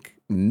 like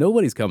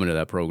nobody's coming to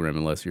that program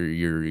unless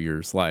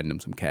you're sliding them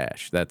some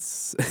cash.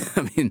 That's,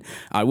 I mean,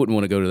 I wouldn't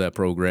want to go to that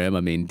program.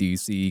 I mean, do you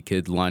see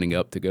kids lining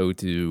up to go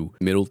to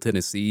Middle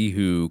Tennessee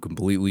who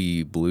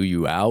completely blew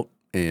you out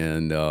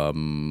and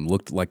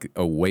looked like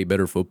a way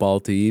better football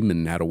team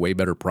and had a way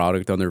better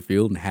product on their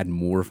field and had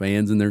more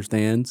fans in their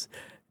stands?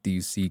 Do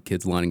you see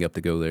kids lining up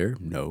to go there?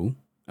 No.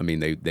 I mean,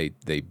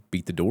 they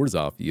beat the doors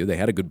off you. They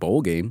had a good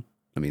bowl game.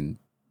 I mean,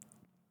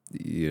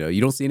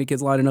 you don't see any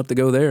kids lining up to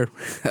go there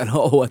at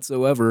all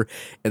whatsoever.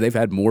 And they've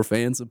had more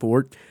fan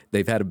support.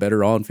 They've had a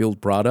better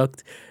on-field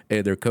product.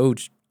 And their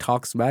coach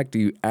talks smack to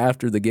you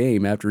after the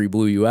game, after he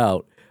blew you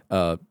out.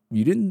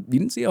 You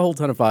didn't see a whole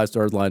ton of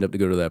 5-stars lined up to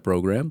go to that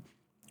program,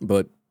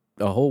 but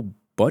a whole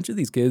bunch of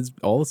these kids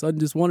all of a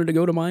sudden just wanted to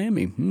go to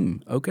Miami.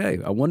 Okay,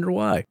 I wonder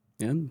why.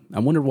 And I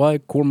wonder why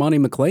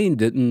Cormani McClain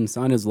didn't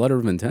sign his letter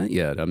of intent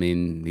yet. I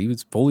mean, he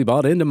was fully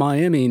bought into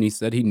Miami, and he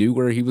said he knew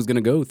where he was going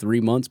to go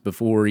 3 months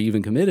before he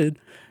even committed.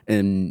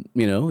 And,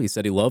 he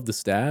said he loved the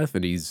staff,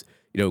 and he's,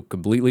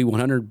 completely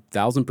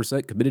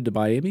 100,000% committed to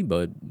Miami,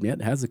 but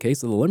yet has the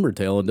case of the limber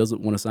tail and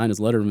doesn't want to sign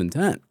his letter of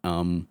intent.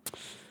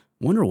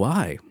 Wonder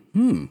why.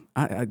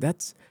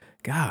 That's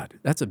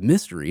a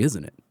mystery,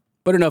 isn't it?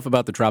 But enough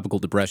about the tropical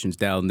depressions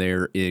down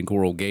there in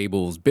Coral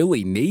Gables.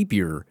 Billy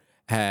Napier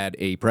had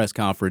a press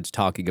conference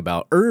talking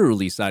about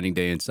early signing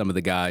day and some of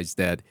the guys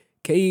that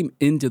came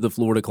into the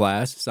Florida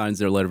class, signs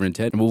their letter of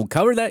intent. And we'll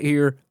cover that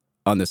here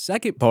on the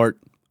second part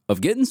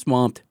of Getting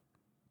Swamped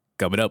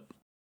coming up.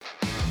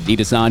 Need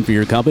a sign for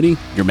your company,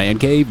 your man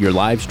cave, your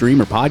live stream,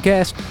 or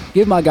podcast?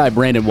 Give my guy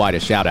Brandon White a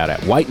shout out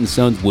at White &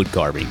 Sons Wood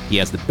Carving. He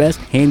has the best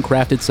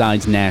handcrafted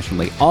signs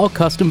nationally, all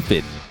custom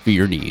fit for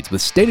your needs.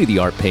 With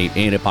state-of-the-art paint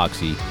and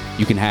epoxy,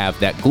 you can have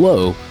that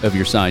glow of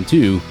your sign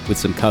too with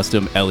some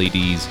custom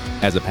LEDs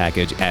as a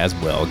package as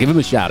well. Give him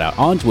a shout out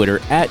on Twitter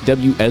at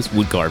WS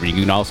Woodcarving.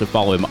 You can also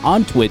follow him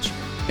on Twitch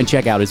and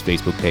check out his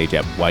Facebook page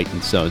at White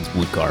 & Sons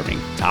Woodcarving.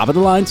 Top of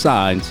the line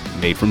signs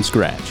made from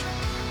scratch.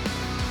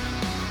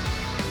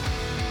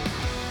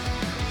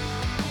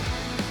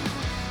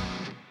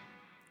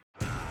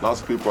 Lots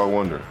of people are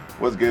wondering,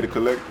 what's Gator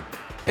Collective?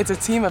 It's a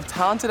team of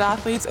talented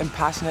athletes and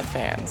passionate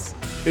fans.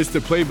 It's the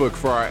playbook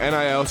for our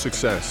NIL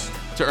success.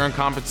 To earn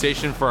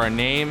compensation for our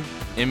name,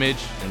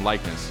 image, and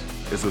likeness.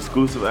 It's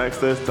exclusive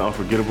access to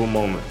unforgettable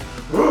moments.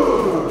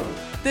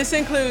 This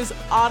includes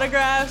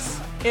autographs,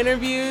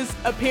 interviews,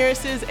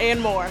 appearances,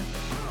 and more.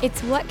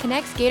 It's what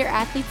connects Gator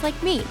athletes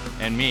like me.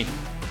 And me.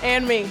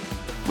 And me.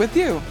 With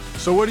you.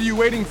 So what are you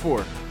waiting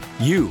for?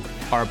 You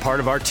are a part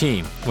of our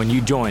team when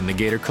you join the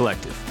Gator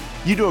Collective.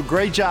 You do a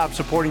great job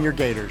supporting your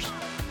Gators.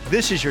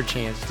 This is your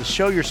chance to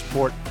show your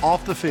support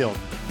off the field.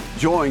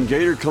 Join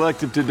Gator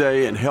Collective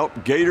today and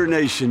help Gator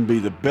Nation be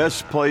the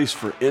best place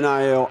for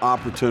NIL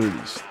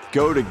opportunities.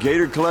 Go to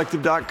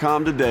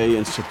GatorCollective.com today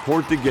and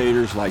support the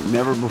Gators like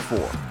never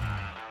before.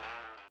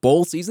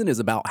 Bowl season is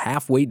about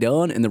halfway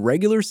done, and the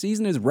regular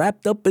season is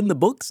wrapped up in the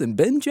books, and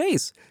Ben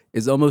Chase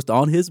is almost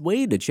on his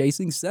way to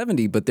chasing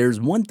 70. But there's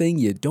one thing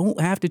you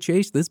don't have to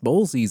chase this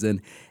bowl season,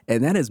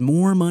 and that is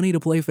more money to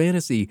play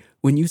fantasy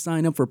when you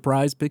sign up for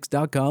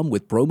PrizePicks.com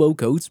with promo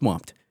code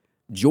SWAMPED.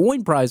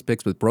 Join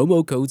PrizePicks with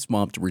promo code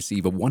SWAMPED to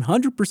receive a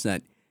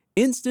 100%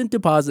 instant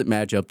deposit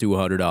match up to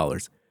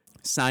 $100.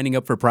 Signing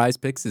up for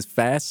PrizePicks is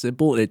fast,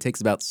 simple, and it takes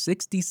about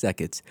 60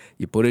 seconds.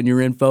 You put in your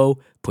info,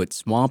 put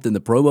SWAMPED in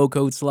the promo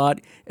code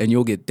slot, and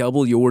you'll get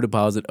double your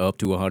deposit up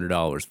to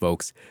 $100,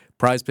 folks.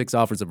 Prize Picks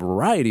offers a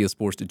variety of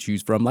sports to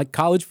choose from, like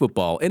college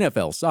football,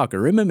 NFL,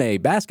 soccer,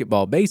 MMA,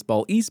 basketball,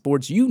 baseball,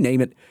 esports, you name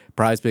it.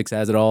 Prize Picks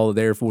has it all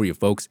there for you,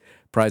 folks.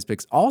 Prize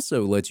Picks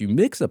also lets you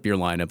mix up your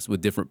lineups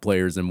with different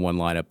players in one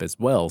lineup as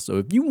well. So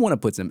if you want to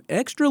put some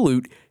extra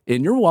loot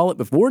in your wallet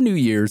before New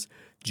Year's,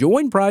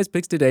 join Prize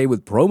Picks today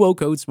with promo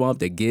code SWAMP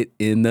to get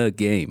in the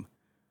game.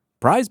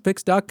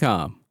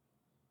 PrizePicks.com.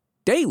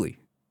 Daily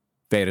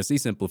Fantasy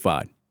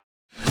Simplified.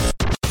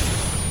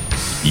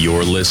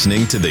 You're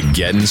listening to the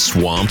Getting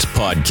Swamped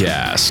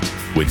podcast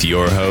with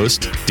your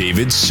host,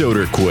 David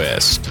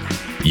Soderquist,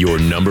 your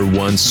number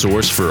one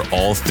source for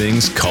all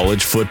things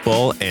college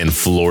football and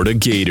Florida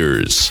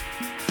Gators.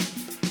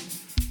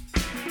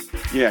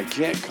 Yeah, I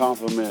can't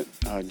compliment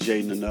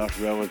Jaden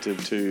enough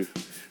relative to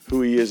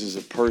who he is as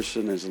a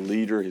person, as a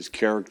leader, his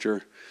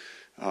character.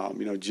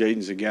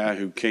 Jaden's a guy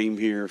who came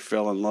here,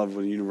 fell in love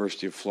with the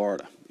University of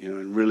Florida,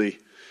 and really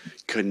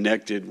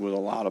connected with a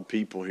lot of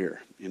people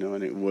here,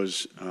 and it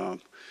was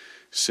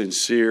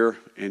sincere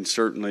and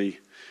certainly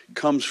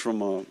comes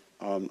from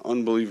an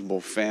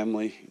unbelievable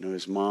family.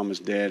 His mom,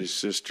 his dad, his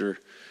sister,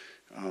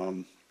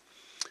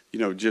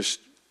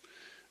 just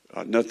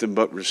nothing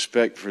but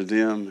respect for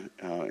them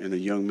and the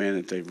young man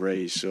that they've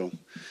raised. So,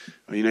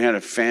 had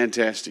a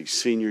fantastic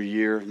senior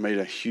year, made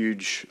a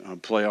huge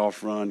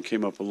playoff run,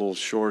 came up a little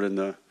short in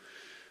the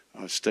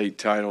state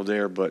title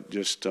there, but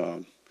just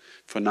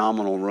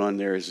phenomenal run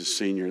there as a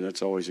senior.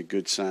 That's always a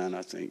good sign,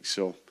 I think.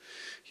 So,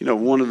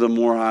 one of the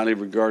more highly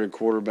regarded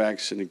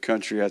quarterbacks in the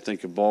country. I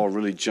think a ball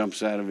really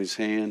jumps out of his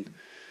hand.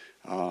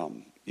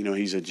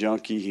 He's a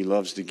junkie. He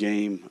loves the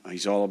game.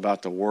 He's all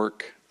about the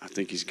work. I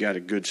think he's got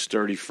a good,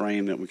 sturdy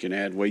frame that we can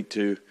add weight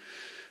to.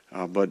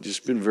 But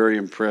just been very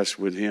impressed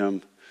with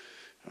him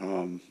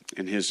and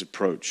his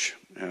approach.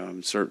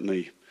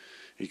 Certainly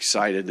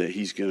excited that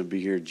he's going to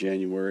be here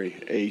January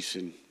 8th,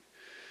 and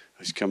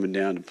he's coming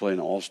down to play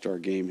an all-star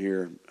game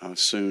here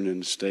soon in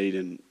the state,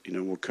 and,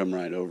 we'll come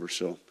right over.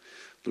 So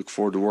look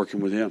forward to working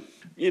with him.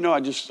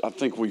 I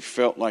think we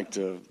felt like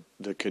the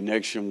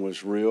connection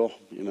was real.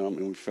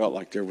 We felt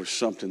like there was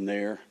something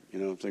there.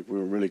 I think we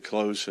were really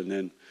close, and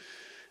then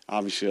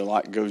obviously a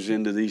lot goes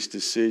into these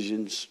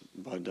decisions.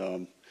 But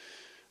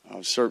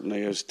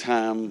certainly as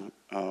time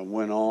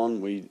went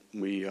on, we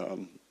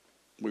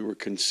were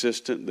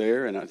consistent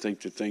there, and I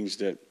think the things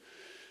that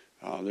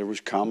there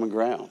was common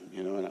ground,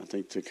 and I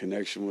think the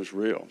connection was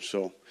real.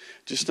 So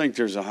just think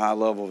there's a high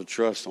level of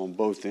trust on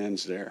both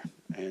ends there,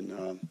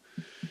 and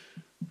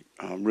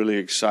I'm really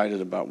excited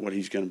about what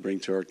he's going to bring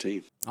to our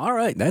team. All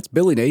right, that's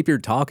Billy Napier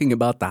talking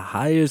about the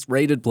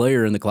highest-rated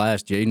player in the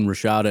class, Jaden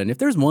Rashada. And if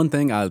there's one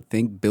thing I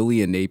think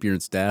Billy and Napier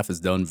and staff has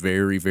done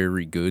very,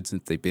 very good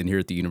since they've been here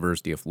at the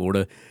University of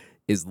Florida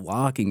is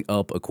locking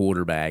up a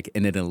quarterback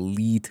and an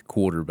elite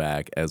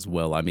quarterback as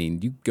well. I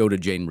mean, you go to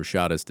Jaden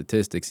Rashada's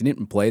statistics. He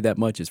didn't play that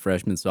much his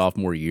freshman,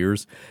 sophomore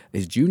years.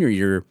 His junior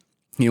year,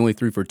 he only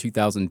threw for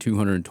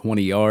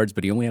 2,220 yards,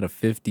 but he only had a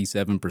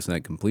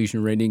 57%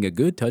 completion rating, a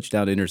good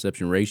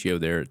touchdown-interception ratio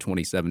there at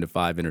 27 to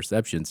 5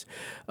 interceptions.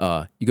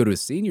 You go to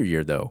his senior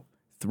year, though,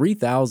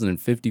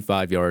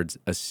 3,055 yards,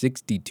 a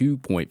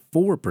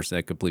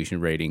 62.4% completion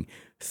rating,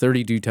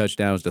 32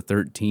 touchdowns to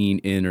 13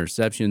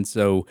 interceptions.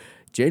 So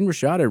Jaden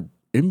Rashada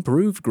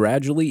improved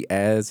gradually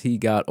as he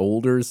got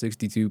older,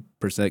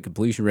 62%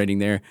 completion rating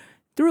there.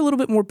 Threw a little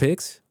bit more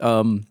picks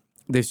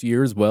this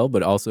year as well,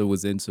 but also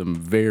was in some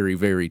very,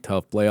 very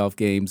tough playoff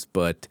games.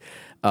 But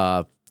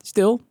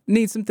still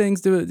needs some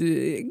things to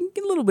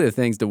get a little bit of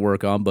things to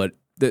work on. But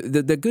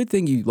the good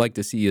thing you like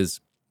to see is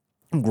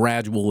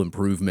gradual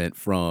improvement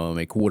from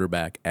a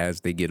quarterback as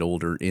they get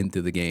older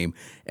into the game,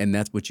 and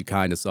that's what you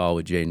kind of saw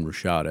with Jaden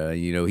Rashada.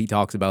 He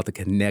talks about the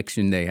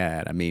connection they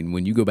had. I mean,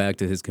 when you go back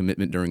to his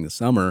commitment during the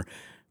summer,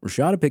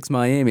 Rashada picks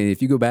Miami.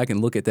 If you go back and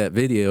look at that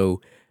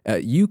video,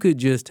 you could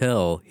just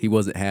tell he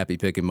wasn't happy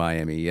picking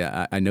Miami.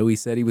 I know he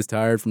said he was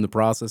tired from the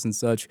process and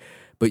such,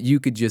 but you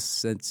could just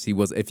sense he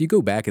was. If you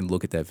go back and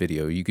look at that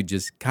video, you could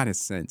just kind of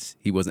sense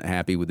he wasn't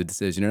happy with the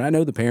decision. And I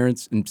know the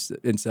parents and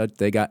such,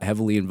 they got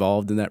heavily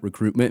involved in that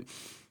recruitment,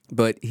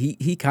 but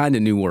he kind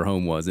of knew where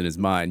home was in his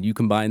mind. You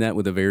combine that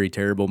with a very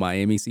terrible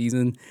Miami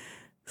season,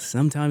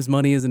 sometimes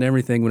money isn't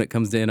everything when it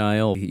comes to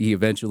NIL. He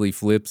eventually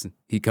flips.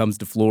 He comes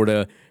to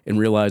Florida and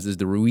realizes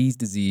the Ruiz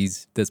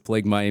disease that's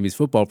plagued Miami's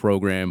football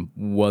program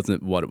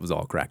wasn't what it was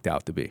all cracked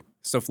out to be.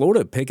 So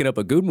Florida picking up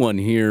a good one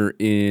here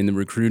in the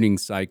recruiting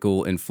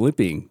cycle and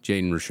flipping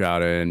Jaden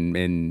Rashada and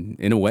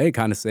in a way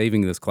kind of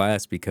saving this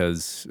class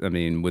because, I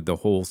mean, with the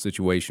whole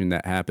situation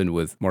that happened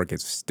with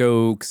Marcus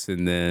Stokes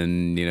and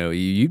then,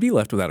 you'd be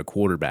left without a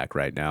quarterback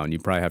right now and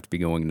you'd probably have to be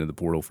going into the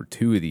portal for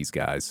two of these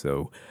guys.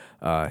 So,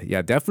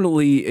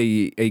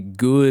 definitely a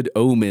good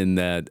omen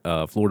that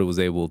Florida was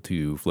able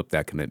to flip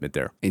that commitment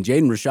there. And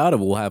Jaden Rashada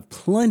will have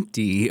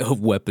plenty of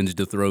weapons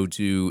to throw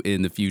to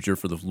in the future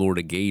for the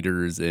Florida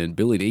Gators, and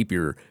Billy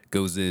Napier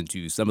goes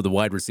into some of the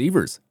wide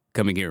receivers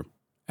coming here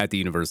at the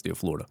University of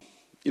Florida.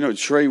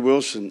 Trey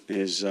Wilson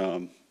is,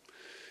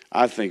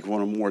 I think,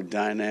 one of the more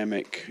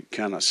dynamic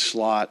kind of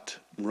slot,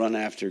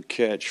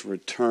 run-after-catch,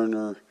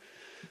 returner,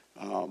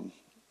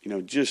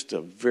 just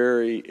a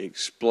very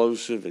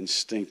explosive,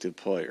 instinctive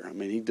player. I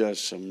mean, he does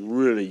some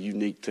really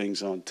unique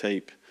things on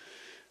tape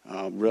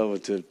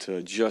relative to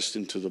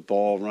adjusting to the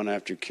ball, run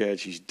after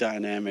catch. He's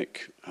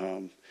dynamic.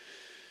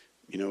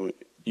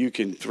 You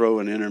can throw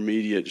an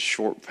intermediate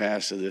short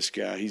pass to this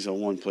guy. He's a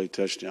one-play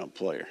touchdown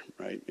player,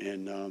 right?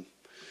 And,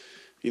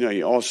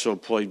 he also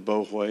played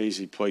both ways.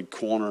 He played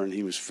corner, and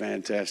he was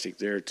fantastic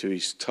there, too.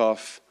 He's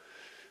tough.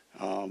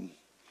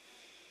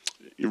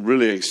 You're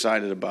really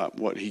excited about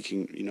what he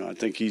can, I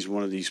think he's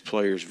one of these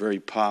players, very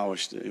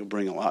polished. He'll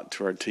bring a lot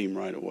to our team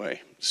right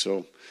away.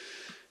 So,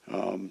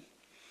 Aiden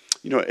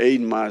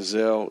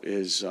Mizell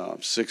is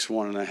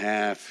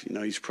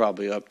 6'1.5". He's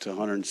probably up to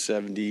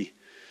 170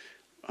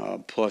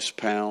 plus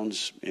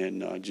pounds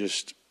and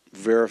just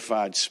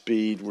verified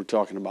speed. We're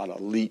talking about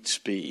elite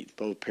speed.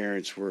 Both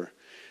parents were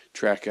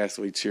track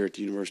athletes here at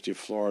the University of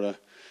Florida.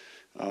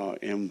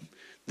 And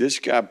this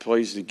guy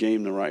plays the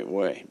game the right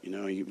way.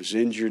 He was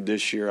injured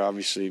this year,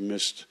 obviously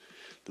missed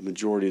the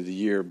majority of the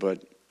year,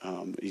 but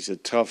he's a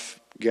tough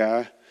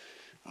guy,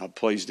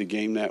 plays the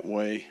game that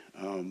way.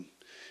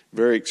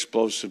 Very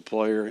explosive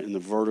player in the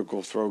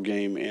vertical throw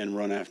game and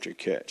run after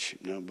catch.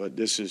 But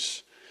this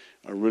is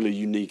a really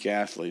unique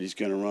athlete. He's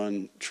going to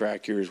run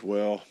track here as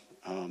well.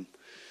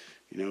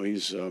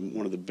 He's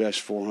one of the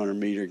best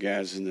 400-meter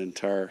guys in the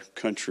entire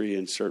country,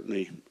 and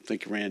certainly I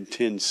think ran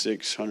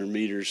 10.6 100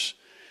 meters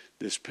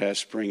this past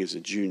spring as a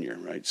junior,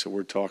 right? So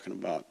we're talking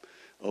about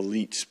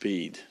elite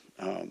speed.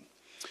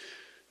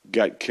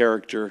 Got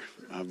character,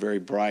 very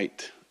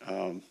bright,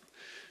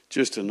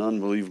 just an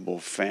unbelievable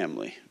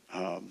family.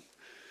 And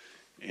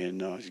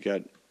he's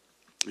got,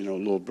 a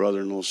little brother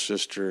and little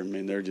sister. I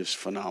mean, they're just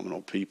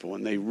phenomenal people.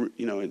 And they,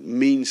 it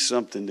means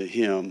something to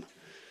him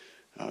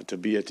to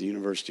be at the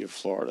University of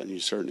Florida, and you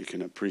certainly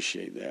can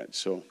appreciate that.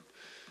 So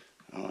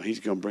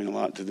he's going to bring a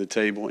lot to the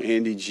table.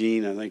 Andy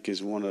Jean, I think,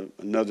 is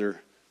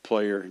another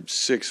player,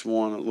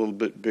 6'1", a little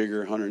bit bigger,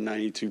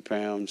 192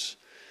 pounds.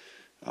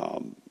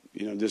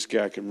 This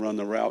guy can run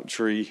the route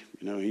tree.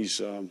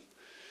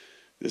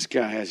 This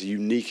guy has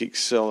unique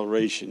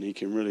acceleration. He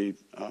can really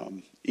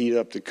eat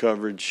up the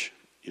coverage.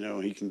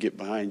 He can get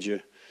behind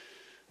you.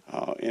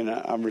 And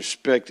I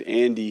respect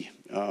Andy,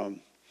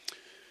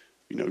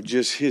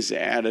 just his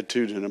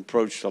attitude and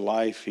approach to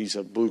life. He's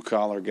a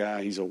blue-collar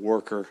guy. He's a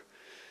worker.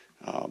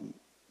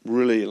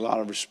 Really a lot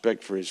of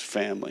respect for his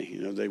family.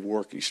 They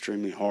work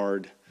extremely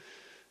hard.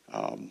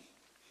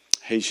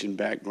 Haitian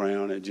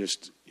background, and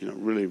just,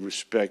 really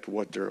respect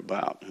what they're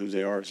about, who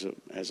they are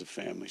as a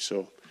family.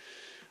 So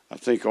I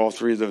think all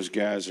three of those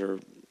guys are,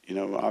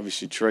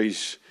 obviously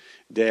Trey's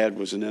dad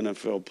was an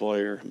NFL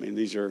player. I mean,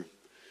 these are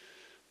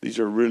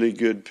really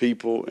good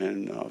people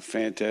and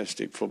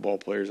fantastic football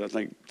players. I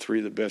think three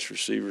of the best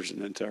receivers in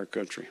the entire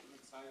country.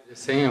 To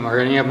see them. Are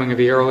any of them going to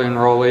be early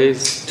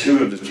enrollees?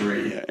 Two of the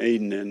three, yeah.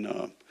 Aiden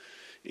and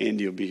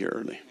Andy will be here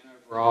early.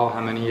 Overall,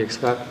 how many you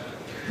expect?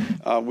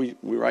 We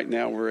right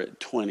now we're at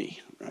 20,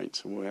 right?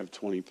 So we'll have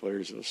 20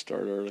 players that'll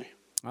start early.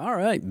 All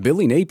right.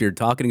 Billy Napier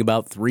talking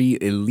about three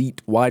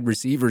elite wide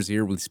receivers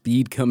here with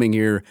speed coming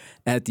here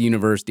at the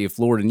University of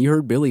Florida. And you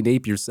heard Billy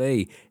Napier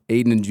say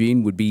Aiden and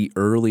Jean would be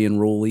early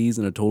enrollees,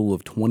 and a total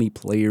of 20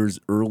 players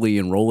early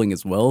enrolling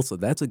as well. So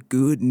that's a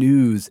good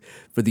news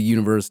for the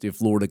University of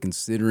Florida,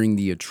 considering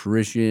the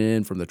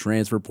attrition from the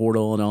transfer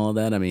portal and all of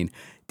that. I mean,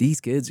 these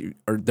kids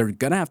they're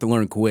going to have to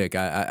learn quick.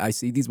 I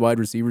see these wide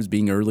receivers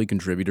being early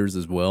contributors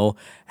as well.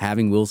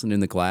 Having Wilson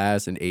in the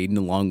class and Aiden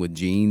along with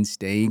Jean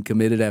staying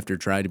committed after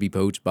trying to be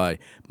poached by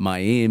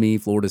Miami,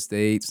 Florida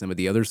State, some of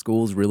the other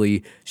schools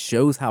really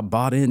shows how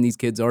bought in these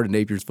kids are to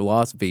Napier's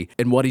philosophy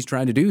and what he's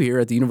trying to do here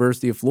at the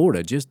University of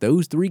Florida. Just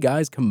those three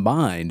guys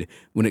combined,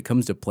 when it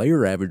comes to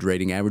player average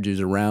rating, averages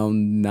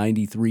around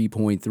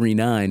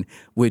 93.39,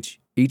 which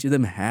each of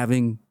them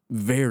having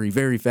very,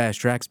 very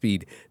fast track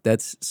speed.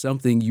 That's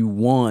something you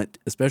want,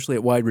 especially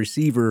at wide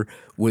receiver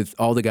with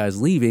all the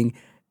guys leaving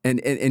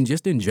and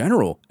just in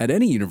general at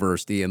any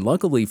university. And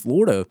luckily,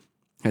 Florida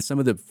has some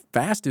of the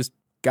fastest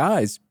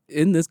guys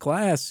in this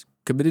class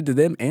committed to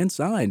them and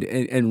signed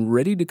and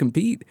ready to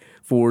compete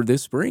for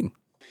this spring.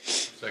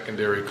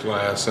 Secondary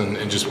class and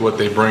just what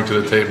they bring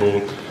to the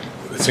table.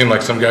 It seemed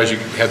like some guys you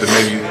had to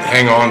maybe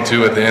hang on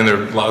to at the end.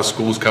 There are a lot of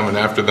schools coming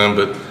after them,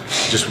 but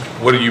just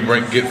what do you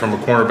get from a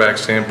cornerback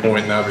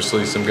standpoint, and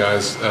obviously some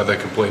guys that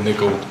can play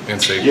nickel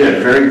and safety? Yeah,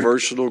 very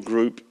versatile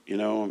group,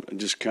 and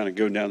just kind of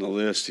go down the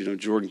list.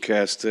 Jordan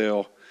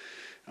Castell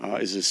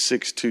is a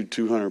 6'2",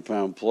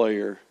 200-pound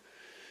player,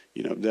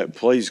 that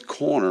plays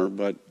corner,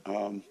 but,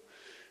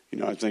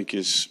 I think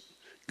is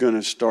going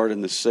to start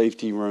in the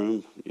safety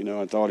room.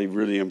 I thought he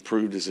really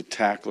improved as a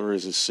tackler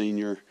as a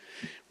senior.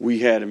 We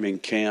had him in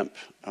camp,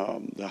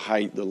 the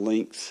height, the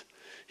length,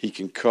 he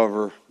can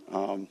cover.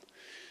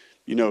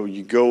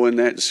 You go in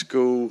that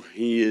school,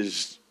 he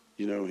is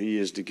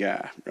the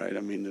guy, right? I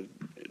mean,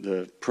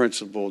 the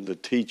principal, the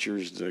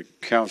teachers, the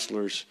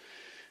counselors,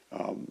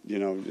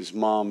 his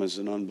mom is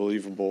an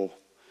unbelievable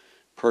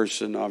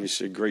person,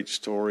 obviously a great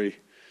story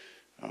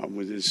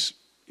with his,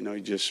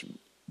 he just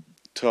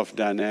tough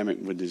dynamic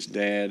with his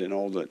dad and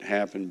all that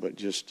happened, but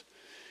just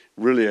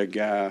really a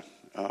guy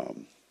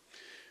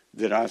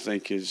that I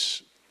think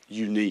is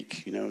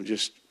unique,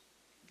 just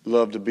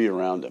love to be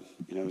around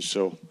him,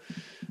 so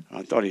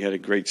I thought he had a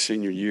great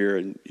senior year,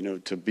 and,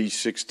 to be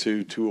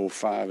 6'2",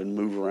 205 and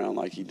move around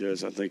like he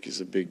does, I think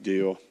is a big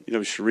deal.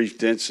 Sharif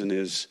Denson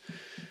is,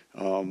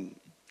 when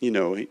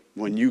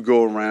you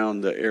go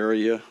around the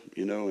area,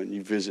 and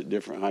you visit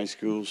different high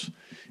schools,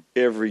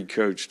 every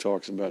coach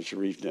talks about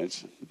Sharif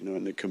Denson,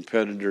 and the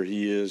competitor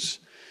he is.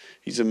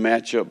 He's a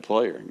matchup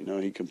player.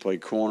 He can play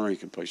corner, he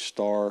can play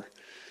star.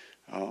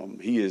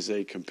 He is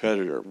a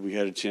competitor. We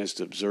had a chance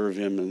to observe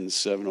him in the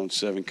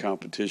 7-on-7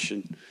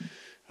 competition.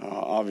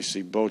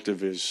 Obviously, both of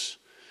his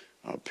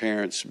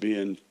parents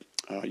being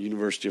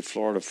University of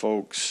Florida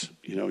folks,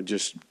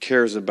 just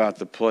cares about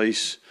the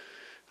place.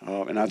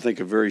 And I think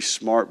a very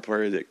smart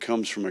player that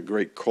comes from a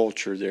great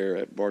culture there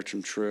at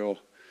Bartram Trail.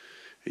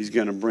 He's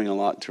going to bring a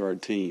lot to our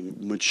team,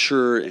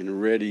 mature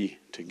and ready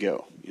to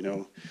go,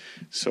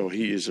 So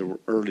he is an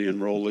early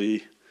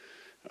enrollee.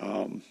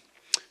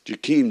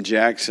 Jakeem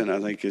Jackson, I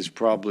think, is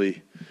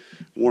probably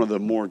one of the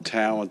more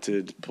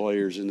talented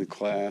players in the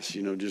class,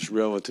 just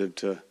relative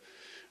to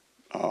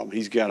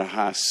he's got a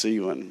high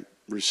ceiling.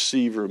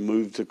 Receiver,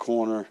 moved to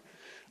corner.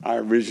 I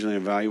originally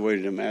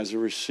evaluated him as a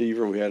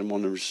receiver. We had him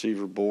on the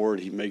receiver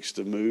board. He makes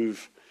the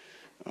move.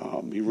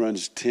 He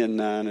runs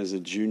 10.9 as a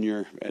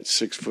junior at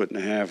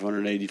 6'1.5",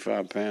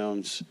 185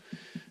 pounds.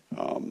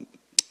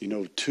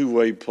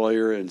 Two-way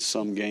player in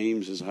some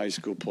games as a high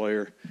school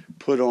player.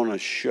 Put on a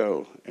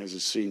show as a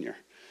senior.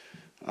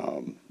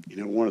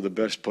 One of the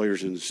best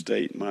players in the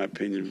state, in my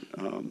opinion.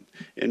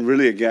 And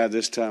really a guy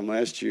this time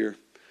last year,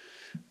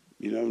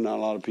 not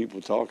a lot of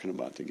people talking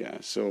about the guy.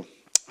 So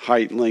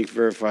height, length,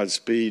 verified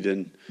speed,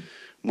 and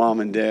mom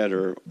and dad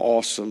are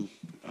awesome.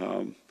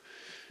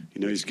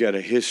 He's got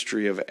a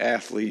history of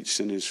athletes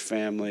in his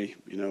family,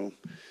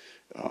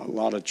 a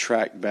lot of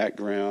track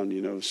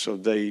background, so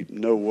they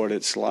know what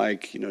it's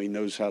like. He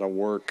knows how to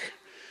work.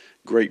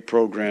 Great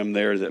program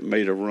there that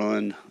made a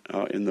run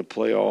in the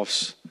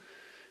playoffs.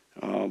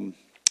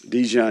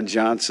 Dijon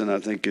Johnson, I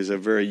think, is a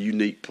very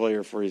unique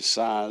player for his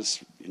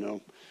size,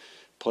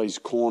 plays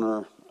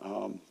corner,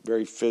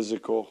 very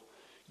physical,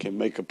 can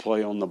make a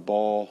play on the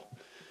ball.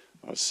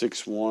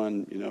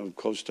 6'1",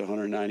 close to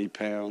 190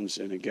 pounds,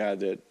 and a guy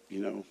that,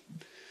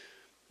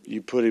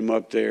 you put him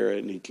up there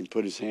and he can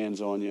put his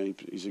hands on you.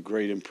 He's a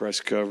great in press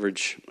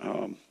coverage.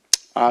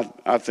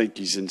 I think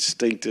he's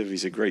instinctive.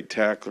 He's a great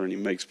tackler, and he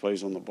makes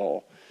plays on the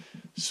ball.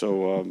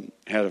 So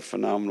had a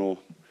phenomenal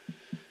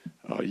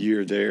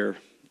year there.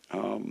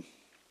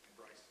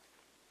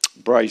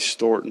 Bryce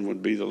Thornton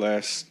would be the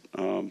last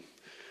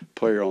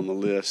player on the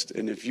list.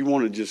 And if you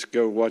want to just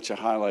go watch a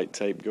highlight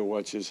tape, go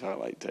watch his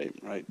highlight tape,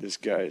 right? This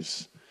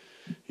guy's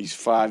he's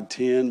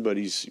 5'10", but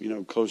he's,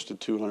 close to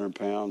 200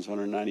 pounds,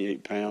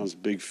 198 pounds,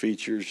 big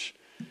features.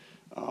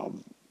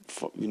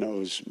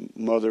 His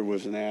mother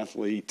was an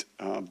athlete,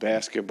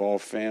 basketball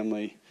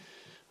family.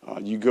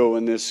 You go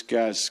in this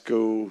guy's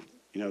school,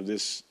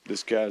 this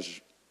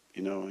guy's,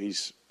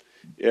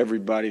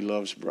 everybody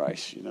loves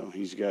Bryce.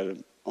 He's got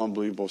an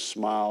unbelievable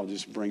smile,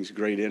 just brings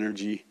great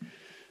energy.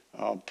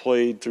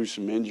 Played through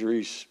some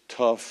injuries,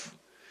 tough,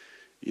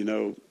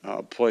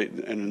 played,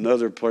 and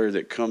another player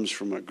that comes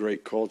from a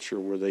great culture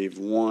where they've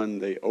won,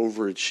 they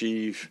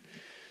overachieve.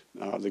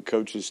 The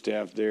coaching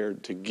staff there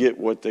to get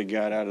what they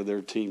got out of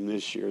their team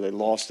this year. They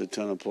lost a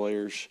ton of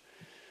players.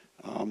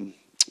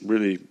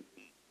 Really,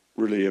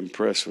 really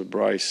impressed with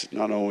Bryce,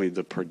 not only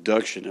the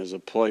production as a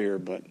player,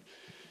 but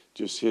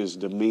just his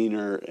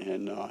demeanor,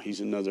 and he's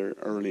another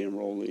early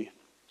enrollee.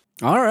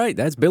 All right,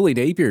 that's Billy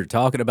Napier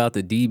talking about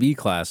the DB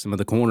class, some of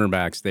the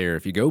cornerbacks there.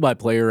 If you go by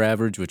player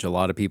average, which a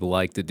lot of people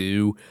like to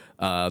do,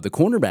 the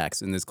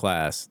cornerbacks in this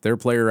class, their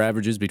player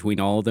averages between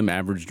all of them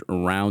averaged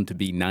around to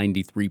be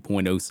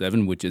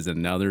 93.07, which is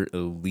another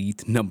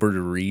elite number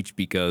to reach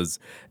because,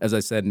 as I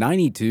said,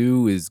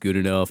 92 is good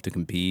enough to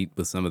compete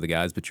with some of the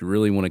guys, but you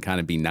really want to kind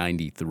of be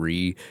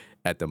 93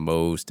 at the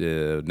most.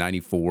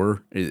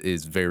 94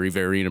 is very,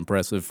 very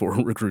impressive for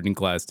a recruiting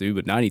class too,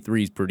 but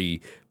 93 is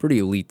pretty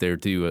elite there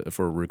too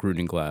for a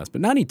recruiting class. But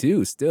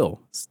 92 is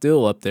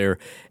still up there,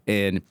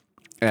 and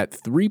at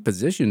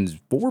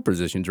four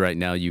positions right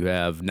now, you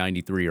have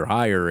 93 or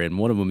higher, and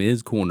one of them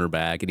is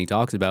cornerback. And he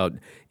talks about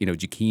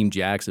Jakeem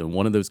Jackson,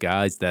 one of those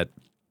guys that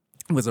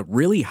was a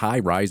really high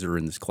riser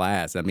in this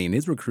class. I mean,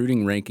 his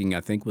recruiting ranking,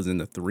 I think, was in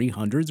the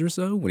 300s or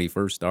so when he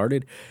first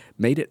started,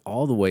 made it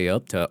all the way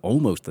up to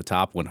almost the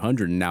top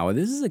 100. Now,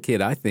 this is a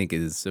kid I think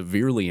is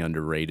severely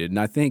underrated, and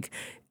I think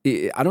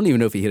I don't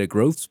even know if he hit a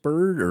growth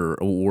spurt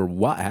or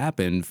what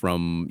happened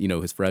from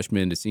his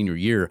freshman to senior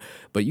year.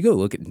 But you go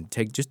look at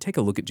take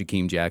a look at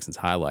Jakeem Jackson's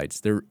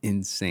highlights. They're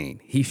insane.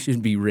 He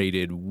should be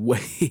rated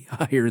way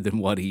higher than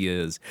what he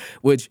is.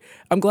 Which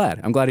I'm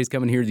glad he's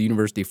coming here to the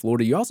University of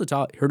Florida. You also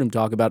heard him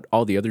talk about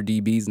all the other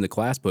DBs in the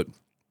class, but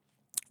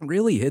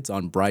really hits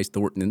on Bryce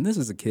Thornton. And this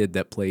is a kid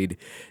that played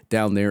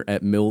down there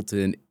at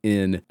Milton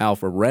in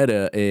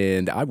Alpharetta.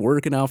 And I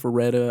work in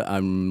Alpharetta.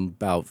 I'm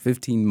about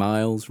 15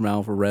 miles from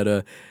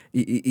Alpharetta.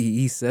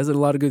 He says a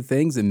lot of good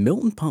things, and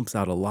Milton pumps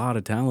out a lot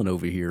of talent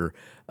over here.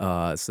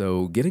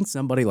 So getting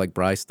somebody like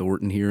Bryce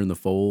Thornton here in the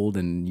fold,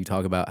 and you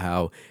talk about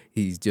how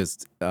he's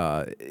just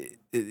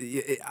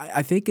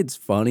I think it's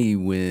funny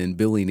when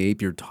Billy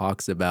Napier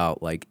talks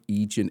about like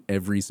each and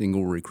every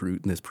single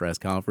recruit in this press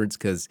conference,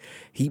 because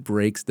he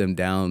breaks them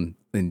down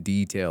in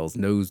details,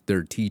 knows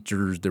their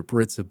teachers, their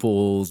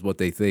principals, what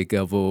they think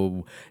of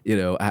them,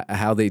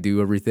 how they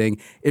do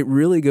everything. It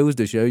really goes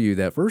to show you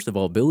that, first of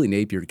all, Billy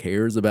Napier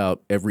cares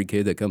about every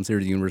kid that comes here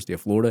to the University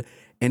of Florida,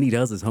 and he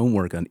does his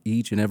homework on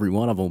each and every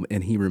one of them,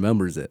 and he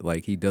remembers it.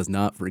 Like, he does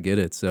not forget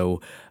it. So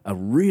a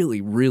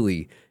really,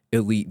 really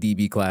elite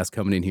DB class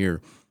coming in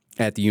here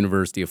at the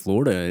University of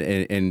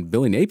Florida. And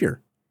Billy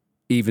Napier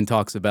even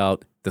talks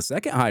about the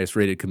second highest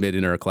rated commit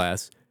in our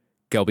class,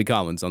 Kelby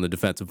Collins, on the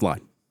defensive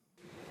line.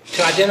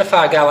 To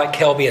identify a guy like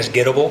Kelby as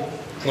gettable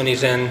when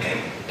he's in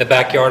the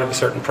backyard of a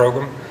certain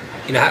program,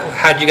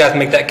 how do you guys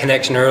make that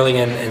connection early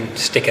and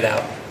stick it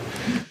out?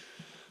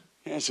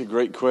 Yeah, it's a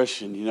great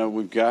question.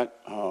 We've got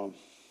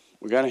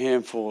a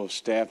handful of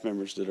staff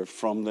members that are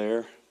from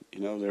there.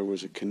 There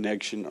was a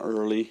connection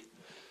early,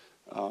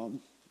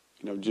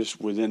 just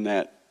within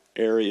that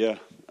area.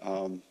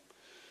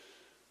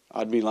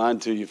 I'd be lying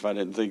to you if I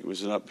didn't think it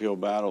was an uphill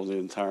battle the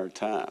entire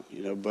time,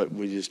 but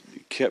we just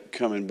kept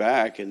coming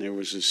back, and there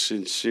was a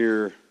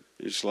sincere,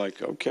 it's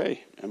like,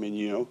 okay. I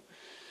mean,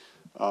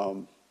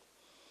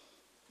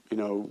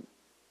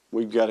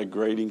 we've got a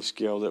grading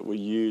scale that we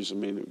use. I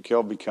mean,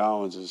 Kelby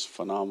Collins is a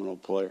phenomenal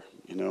player,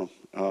 and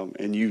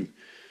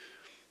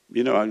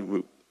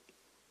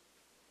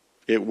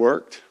it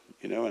worked.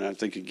 And I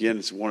think, again,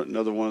 it's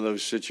another one of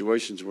those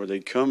situations where they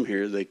come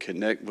here, they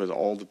connect with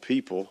all the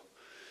people.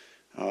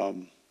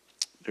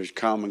 There's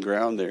common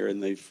ground there,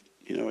 and it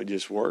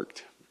just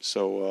worked.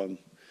 So,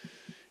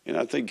 and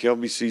I think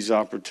Kelby sees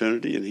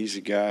opportunity, and he's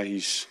a guy,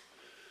 he's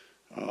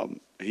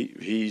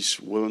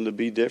willing to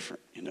be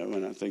different,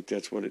 and I think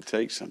that's what it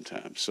takes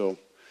sometimes. So,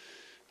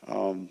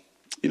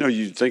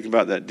 you think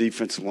about that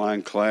defensive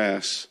line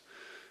class.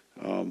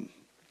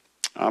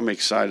 I'm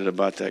excited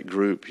about that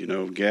group.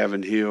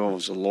 Gavin Hill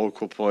is a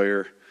local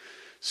player,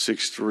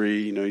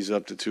 6'3", he's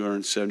up to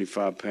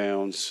 275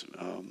 pounds,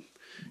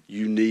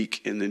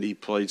 unique in that he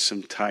played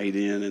some tight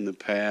end in the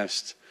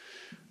past.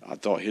 I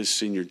thought his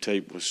senior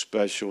tape was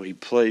special. He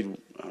played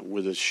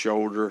with his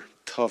shoulder,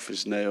 tough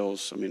as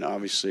nails. I mean,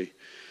 obviously,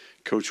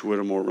 Coach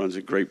Whittemore runs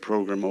a great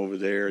program over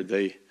there.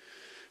 They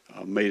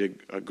made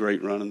a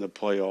great run in the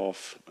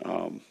playoff.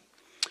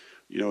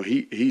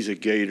 He's a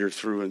Gator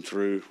through and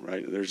through,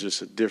 right? There's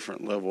just a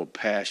different level of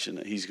passion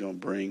that he's going to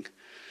bring.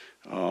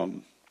 I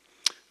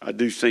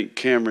do think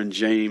Cameron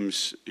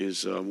James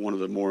is one of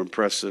the more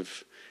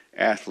impressive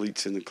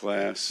athletes in the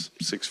class,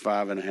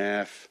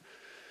 6'5.5",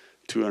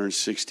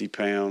 260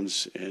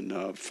 pounds,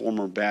 and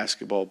former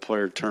basketball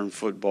player turned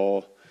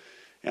football.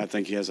 And I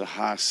think he has a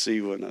high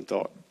ceiling. I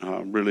thought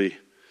really,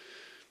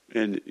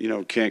 and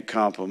can't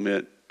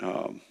compliment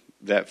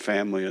that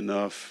family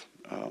enough.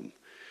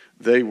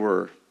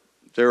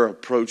 Their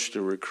approach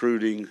to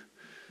recruiting,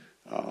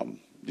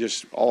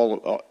 just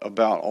all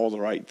about all the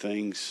right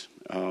things.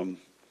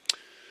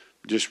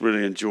 Just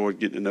really enjoyed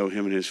getting to know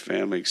him and his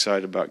family.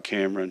 Excited about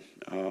Cameron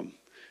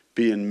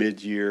being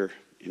mid-year.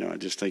 I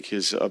just think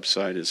his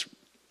upside is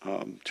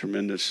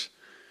tremendous.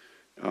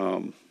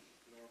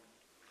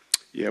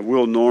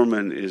 Will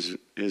Norman is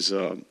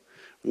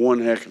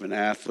one heck of an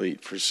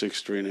athlete for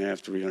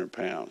 6'3.5", 300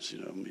 pounds.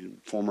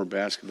 Former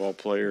basketball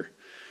player.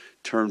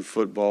 Turned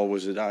football,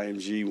 was at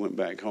IMG, went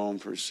back home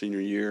for his senior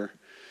year.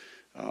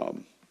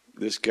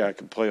 This guy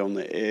could play on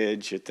the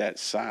edge at that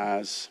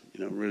size,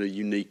 really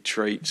unique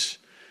traits.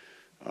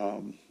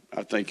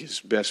 I think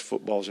his best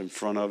football's in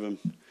front of him.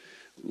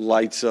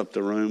 Lights up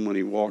the room when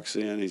he walks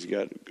in. He's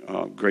got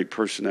great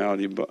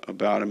personality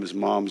about him. His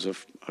mom's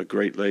a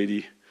great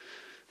lady.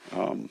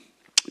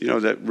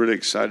 That really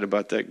excited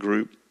about that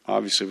group.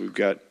 Obviously, we've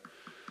got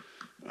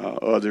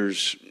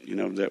others,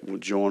 that will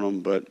join them,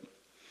 but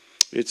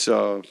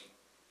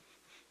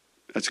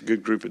that's a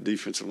good group of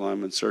defensive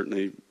linemen.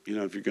 Certainly,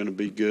 if you're going to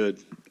be good,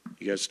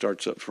 you got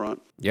starts up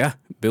front. Yeah,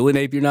 Billy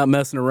Napier not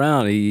messing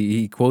around.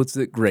 He quotes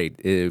it great.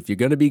 If you're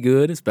going to be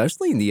good,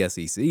 especially in the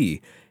SEC,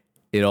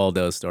 it all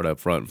does start up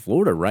front. In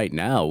Florida right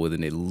now with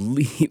an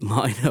elite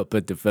lineup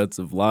at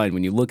defensive line.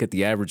 When you look at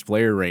the average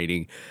player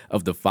rating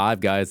of the 5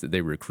 guys that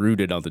they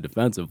recruited on the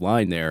defensive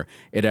line there,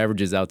 it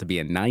averages out to be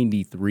a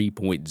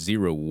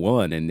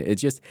 93.01. And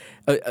it's just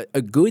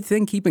a good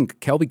thing keeping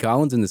Kelby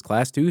Collins in this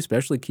class too,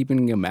 especially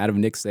keeping him out of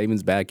Nick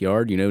Saban's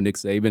backyard. Nick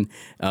Saban,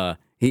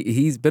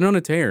 he's been on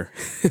a tear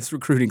this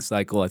recruiting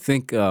cycle. I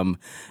think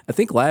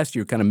last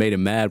year kind of made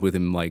him mad with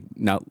him like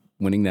not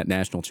winning that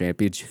national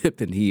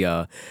championship, and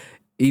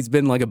he's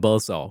been like a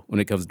buzzsaw when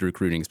it comes to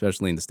recruiting,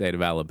 especially in the state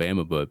of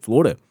Alabama. But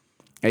Florida,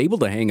 able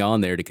to hang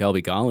on there to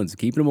Kelby Collins,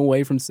 keeping him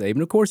away from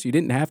Saban. Of course, you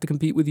didn't have to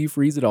compete with Hugh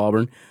Freeze at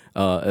Auburn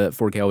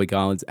for Kelby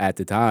Collins at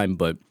the time,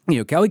 but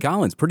Kelby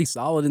Collins pretty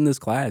solid in this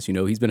class.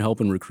 He's been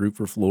helping recruit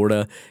for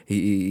Florida.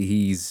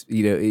 He's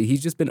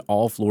just been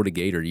all Florida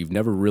Gator. You've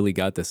never really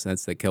got the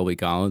sense that Kelby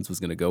Collins was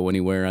going to go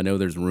anywhere. I know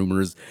there's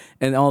rumors,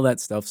 and all that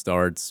stuff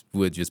starts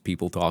with just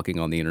people talking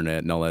on the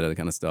internet and all that other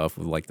kind of stuff,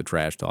 with like the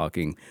trash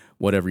talking,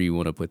 whatever you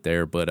want to put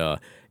there. But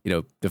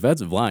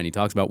defensive line, he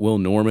talks about Will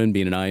Norman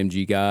being an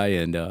IMG guy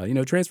and,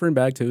 transferring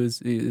back to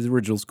his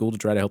original school to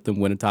try to help them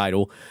win a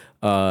title.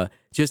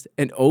 Just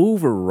an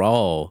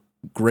overall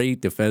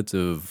great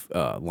defensive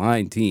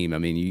line team. I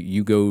mean,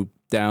 you go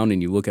down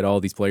and you look at all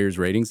these players'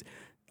 ratings.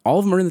 All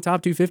of them are in the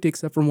top 250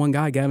 except for one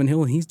guy, Gavin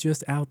Hill, and he's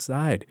just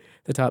outside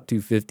the top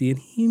 250, and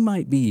he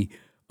might be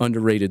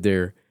underrated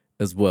there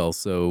as well.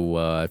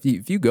 So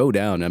if you go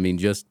down, I mean,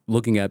 just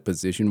looking at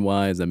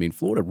position-wise, I mean,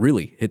 Florida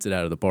really hits it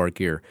out of the park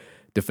here,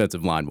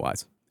 defensive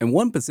line-wise. And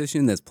one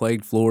position that's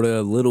plagued Florida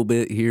a little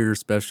bit here,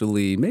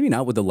 especially maybe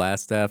not with the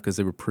last staff because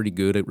they were pretty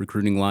good at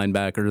recruiting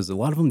linebackers. A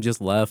lot of them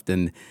just left,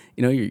 and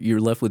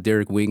you're left with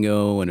Derek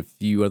Wingo and a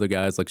few other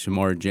guys like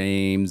Shamar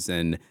James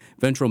and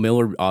Ventrell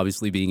Miller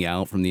obviously being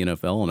out from the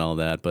NFL and all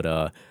that.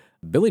 But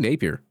Billy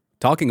Napier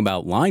talking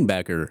about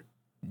linebacker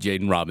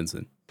Jaden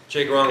Robinson.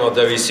 Jake Ronwell,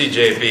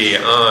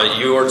 WCJB.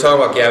 You were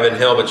talking about Gavin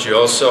Hill, but you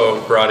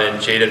also brought in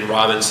Jaden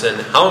Robinson.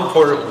 How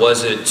important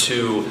was it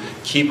to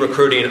keep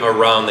recruiting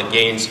around the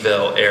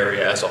Gainesville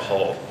area as a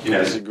whole?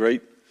 Yeah, it's a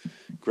great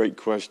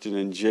question.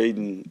 And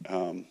Jaden's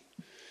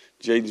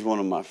one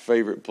of my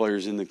favorite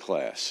players in the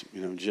class.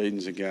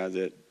 Jaden's a guy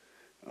that,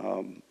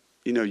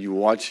 you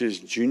watch his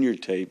junior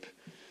tape,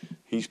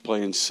 he's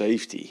playing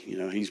safety.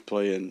 He's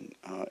playing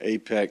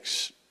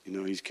apex.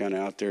 He's kind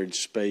of out there in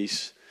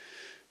space.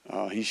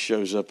 He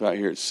shows up out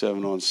here at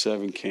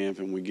 7-on-7 camp,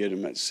 and we get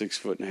him at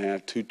 6'1",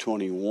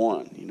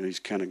 221. He's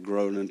kind of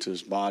grown into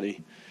his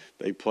body.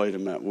 They played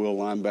him at will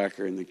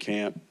linebacker in the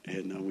camp,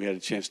 and we had a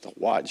chance to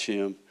watch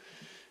him.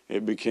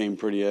 It became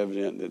pretty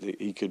evident that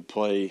he could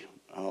play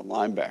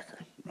linebacker,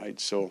 right?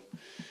 So,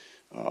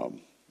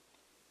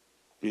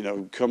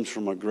 comes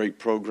from a great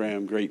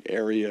program, great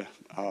area.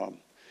 I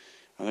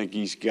think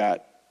he's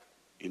got,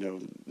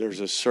 there's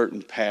a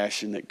certain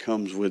passion that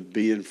comes with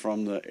being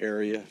from the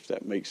area, if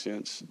that makes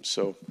sense.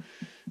 So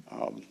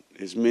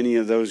as many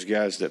of those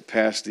guys that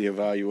pass the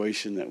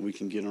evaluation that we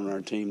can get on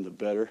our team, the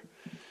better.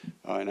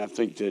 And I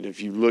think that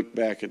if you look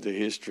back at the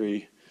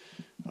history,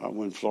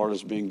 when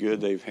Florida's been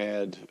good, they've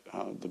had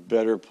the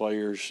better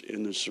players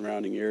in the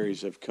surrounding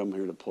areas have come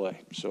here to play.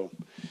 So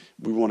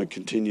we want to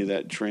continue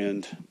that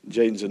trend.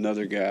 Jaden's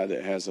another guy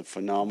that has a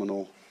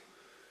phenomenal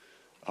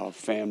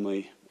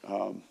family.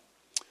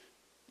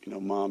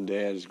 Mom,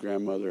 dad, his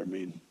grandmother,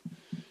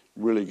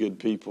 really good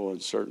people,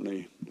 and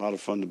certainly a lot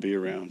of fun to be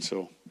around.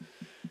 So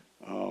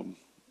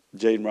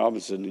Jaden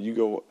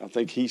Robinson, I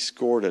think he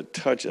scored a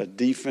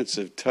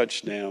defensive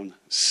touchdown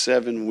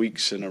 7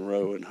 weeks in a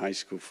row in high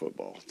school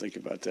football. Think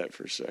about that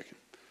for a second.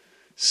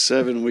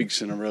 7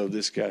 weeks in a row,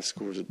 this guy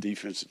scores a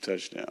defensive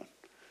touchdown.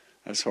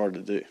 That's hard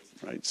to do,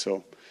 right?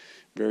 So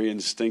very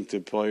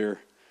instinctive player.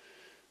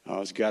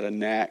 He's got a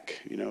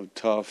knack,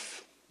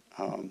 tough.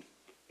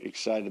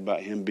 Excited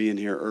about him being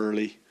here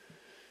early.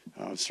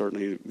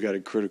 Certainly got a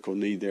critical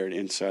need there at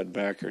inside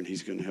backer, and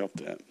he's going to help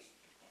that.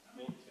 How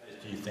many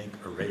guys do you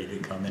think are ready to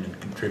come in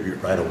and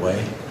contribute right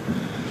away?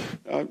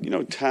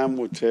 Time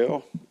will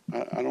tell.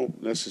 I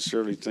don't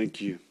necessarily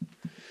think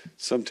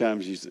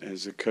sometimes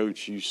as a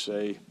coach you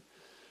say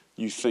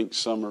you think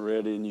some are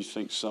ready and you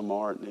think some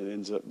aren't, and it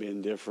ends up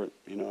being different.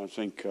 I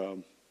think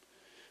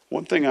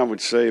one thing I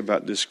would say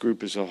about this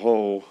group as a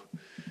whole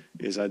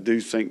is I do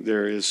think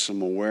there is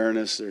some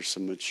awareness, there's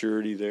some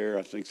maturity there.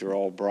 I think they're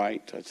all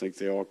bright. I think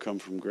they all come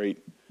from great,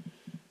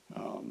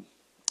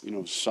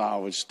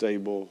 solid,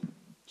 stable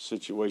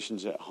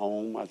situations at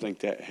home. I think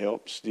that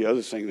helps. The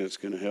other thing that's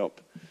going to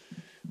help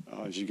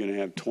is you're going to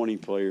have 20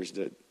 players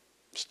that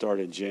start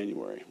in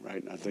January,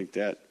 right? And I think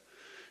that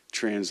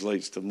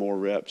translates to more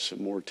reps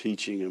and more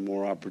teaching and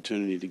more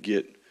opportunity to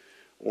get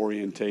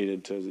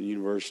orientated to the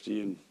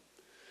university and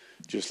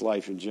just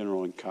life in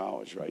general in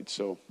college, right?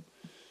 So,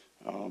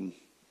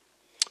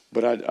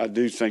 but I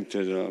do think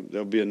that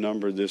there'll be a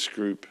number of this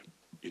group,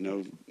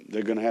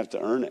 they're going to have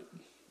to earn it,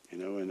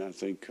 and I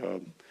think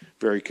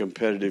very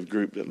competitive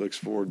group that looks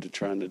forward to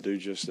trying to do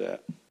just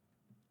that.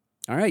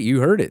 All right, you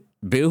heard it.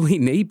 Billy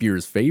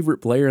Napier's favorite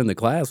player in the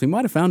class. We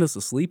might have found us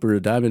a sleeper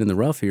diving in the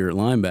rough here at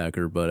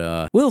linebacker,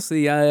 but we'll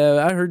see.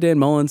 I heard Dan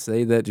Mullen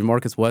say that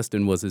Jamarcus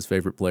Weston was his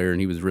favorite player, and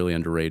he was really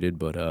underrated.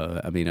 But,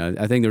 I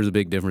think there's a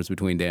big difference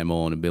between Dan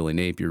Mullen and Billy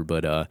Napier.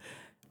 But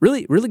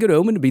really, really good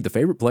omen to be the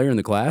favorite player in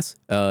the class.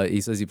 He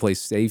says he plays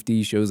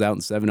safety, shows out in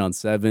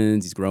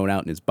 7-on-7s. He's growing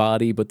out in his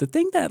body. But the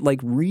thing that,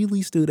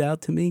 really stood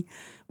out to me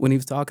when he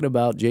was talking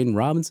about Jaden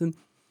Robinson,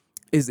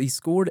 is he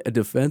scored a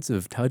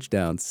defensive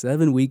touchdown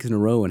 7 weeks in a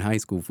row in high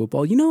school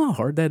football. You know how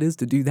hard that is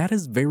to do? That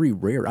is very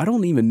rare. I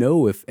don't even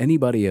know if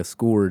anybody has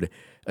scored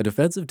a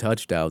defensive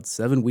touchdown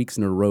 7 weeks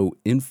in a row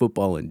in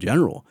football in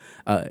general.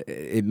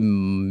 It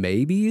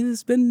maybe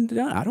has been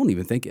done. I don't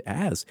even think it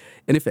has.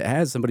 And if it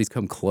has, somebody's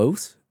come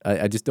close.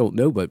 I just don't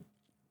know. But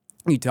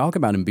you talk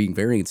about him being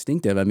very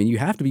instinctive. I mean, you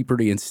have to be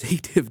pretty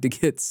instinctive to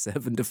get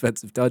 7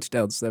 defensive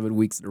touchdowns 7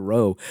 weeks in a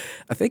row.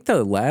 I think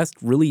the last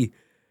really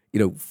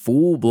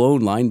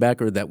full-blown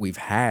linebacker that we've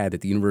had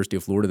at the University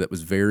of Florida that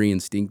was very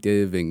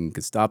instinctive and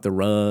could stop the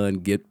run,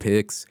 get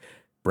picks,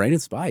 Brandon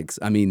Spikes.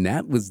 I mean,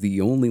 that was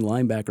the only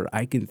linebacker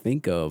I can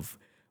think of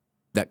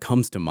that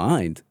comes to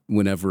mind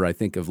whenever I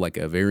think of like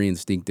a very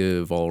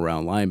instinctive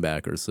all-around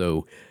linebacker.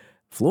 So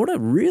Florida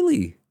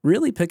really,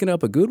 really picking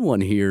up a good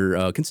one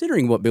here,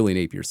 considering what Billy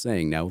Napier's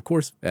saying. Now, of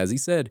course, as he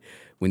said,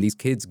 when these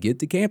kids get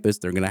to campus,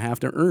 they're going to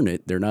have to earn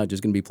it. They're not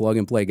just going to be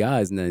plug-and-play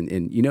guys.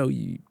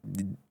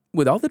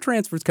 With all the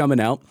transfers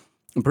coming out,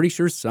 I'm pretty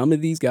sure some of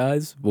these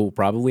guys will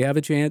probably have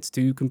a chance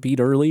to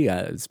compete early,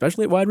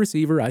 especially at wide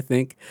receiver, I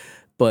think.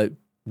 But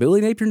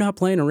Billy Napier not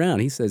playing around.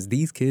 He says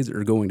these kids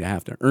are going to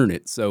have to earn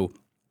it. So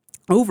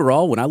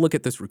overall, when I look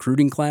at this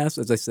recruiting class,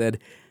 as I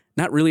said,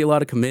 not really a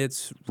lot of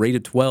commits,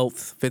 rated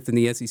 12th, 5th in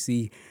the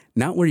SEC,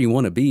 not where you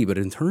want to be. But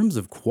in terms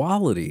of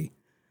quality,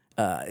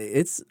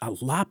 it's a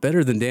lot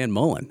better than Dan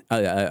Mullen.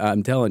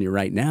 I'm telling you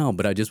right now,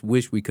 but I just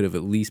wish we could have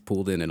at least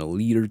pulled in an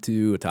elite or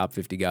two, a top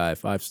 50 guy, a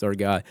 5-star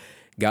guy,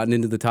 gotten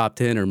into the top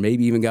 10, or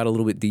maybe even got a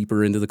little bit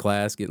deeper into the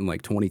class, getting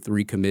like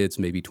 23 commits,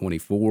 maybe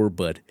 24.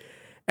 But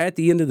at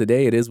the end of the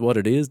day, it is what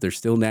it is. There's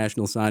still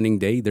National Signing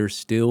Day. There's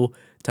still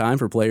time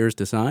for players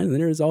to sign. And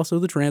there is also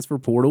the transfer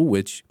portal,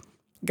 which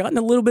gotten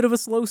a little bit of a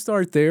slow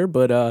start there,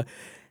 but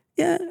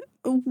yeah,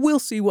 we'll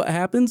see what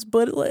happens.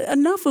 But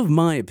enough of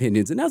my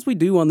opinions. And as we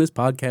do on this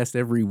podcast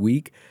every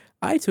week,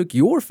 I took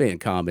your fan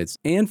comments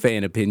and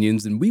fan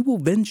opinions, and we will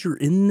venture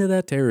into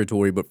that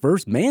territory. But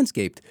first,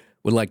 Manscaped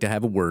would like to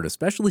have a word,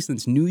 especially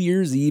since New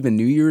Year's Eve and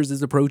New Year's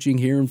is approaching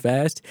here and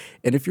fast.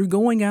 And if you're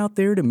going out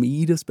there to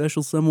meet a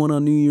special someone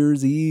on New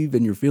Year's Eve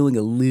and you're feeling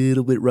a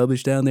little bit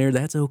rubbish down there,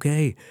 that's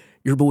okay.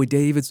 Your boy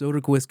David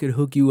Soderquist could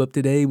hook you up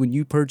today when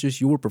you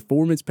purchase your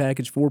Performance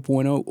Package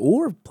 4.0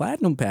 or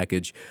Platinum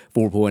Package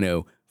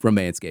 4.0 from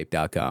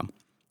Manscaped.com.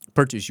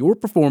 Purchase your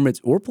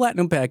Performance or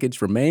Platinum Package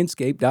from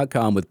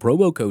Manscaped.com with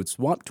promo code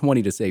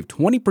SWAMP20 to save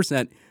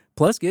 20%,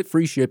 plus get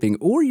free shipping,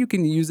 or you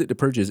can use it to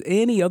purchase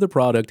any other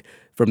product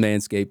from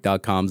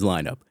Manscaped.com's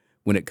lineup.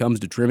 When it comes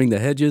to trimming the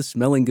hedges,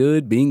 smelling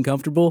good, being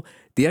comfortable,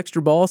 the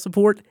extra ball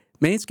support,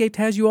 Manscaped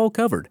has you all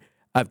covered.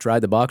 I've tried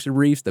the Boxer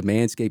Briefs, the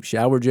Manscaped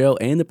Shower Gel,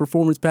 and the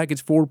Performance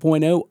Package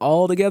 4.0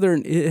 all together,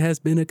 and it has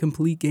been a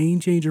complete game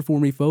changer for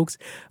me, folks.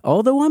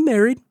 Although I'm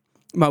married,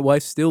 my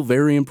wife's still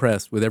very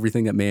impressed with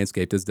everything that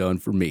Manscaped has done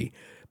for me.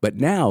 But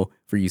now,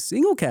 for you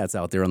single cats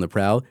out there on the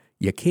prowl,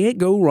 you can't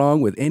go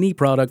wrong with any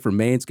product from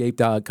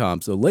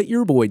Manscaped.com. So let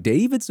your boy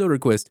David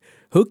Soderquist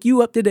hook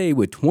you up today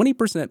with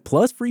 20%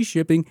 plus free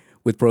shipping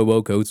with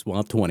promo code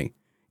SWAMP20.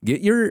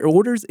 Get your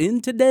orders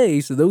in today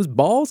so those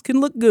balls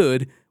can look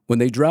good when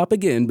they drop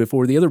again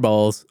before the other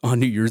balls on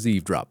New Year's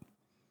Eve drop.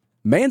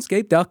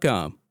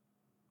 Manscaped.com,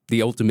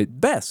 the ultimate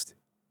best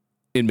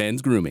in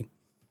men's grooming.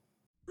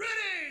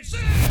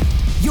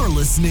 You're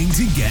listening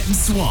to Getting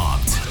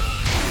Swamped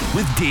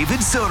with David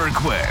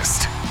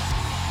Soderquist.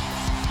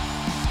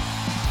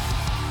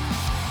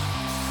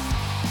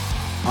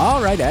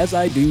 All right, as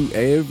I do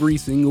every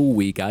single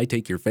week, I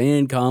take your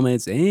fan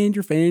comments and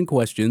your fan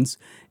questions,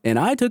 and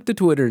I took to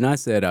Twitter and I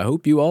said, I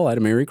hope you all had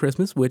a Merry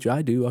Christmas, which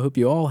I do. I hope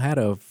you all had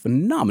a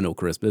phenomenal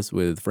Christmas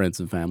with friends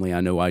and family.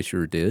 I know I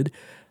sure did.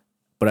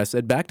 But I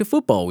said, back to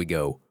football we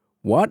go.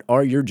 What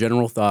are your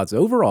general thoughts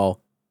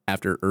overall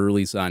after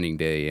early signing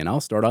day? And I'll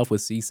start off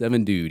with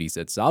C7 Dude. He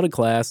said, solid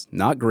class,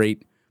 not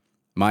great.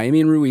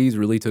 Miami and Ruiz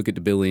really took it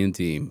to Billy and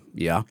team.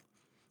 Yeah.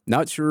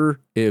 Not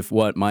sure if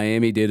what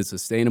Miami did is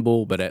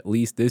sustainable, but at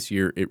least this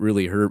year it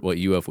really hurt what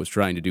UF was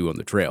trying to do on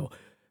the trail.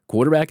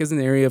 Quarterback is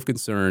an area of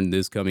concern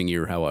this coming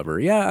year, however.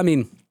 Yeah, I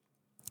mean,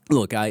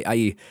 look,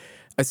 I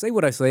say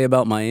what I say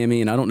about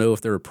Miami, and I don't know if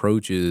their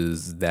approach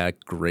is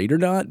that great or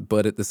not,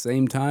 but at the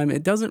same time,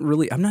 it doesn't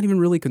really, I'm not even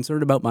really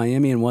concerned about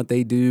Miami and what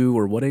they do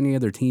or what any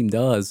other team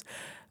does.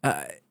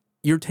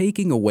 You're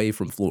taking away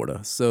from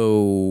Florida.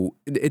 So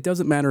it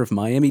doesn't matter if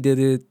Miami did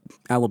it,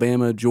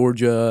 Alabama,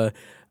 Georgia,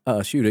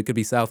 it could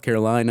be South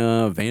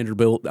Carolina,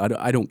 Vanderbilt.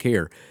 I don't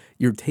care.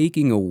 You're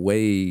taking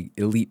away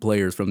elite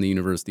players from the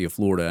University of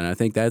Florida, and I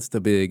think that's the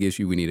big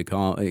issue we need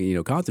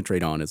to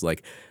concentrate on. Is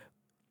like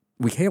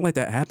we can't let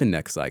that happen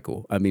next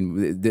cycle. I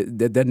mean,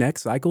 the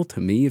next cycle,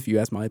 to me, if you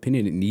ask my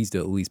opinion, it needs to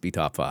at least be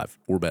top 5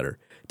 or better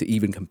to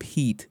even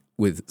compete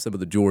with some of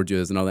the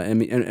Georgias and all that. I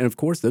mean, and of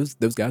course, those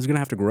guys are going to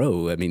have to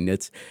grow. I mean,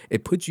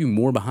 it puts you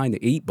more behind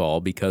the 8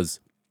 ball because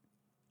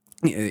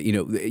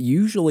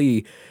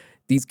usually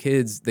these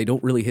kids, they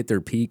don't really hit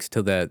their peaks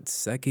till that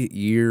second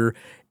year.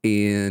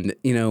 And,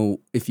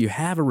 if you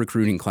have a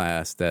recruiting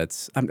class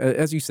that's,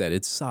 as you said,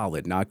 it's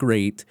solid, not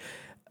great,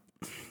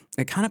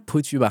 it kind of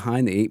puts you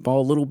behind the 8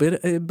 ball a little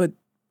bit. But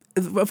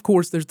of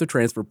course, there's the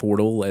transfer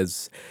portal.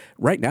 As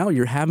right now,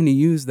 you're having to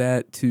use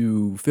that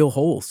to fill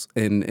holes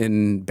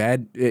and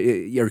bad.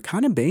 You're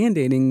kind of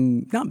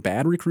band-aiding, not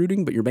bad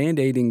recruiting, but you're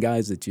band-aiding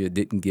guys that you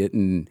didn't get.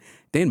 And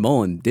Dan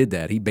Mullen did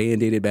that. He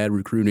band-aided bad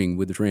recruiting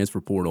with the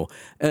transfer portal.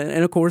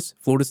 And of course,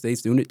 Florida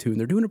State's doing it too, and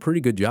they're doing a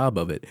pretty good job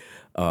of it.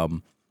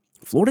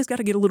 Florida's got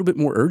to get a little bit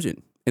more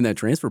urgent in that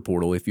transfer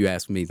portal, if you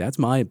ask me. That's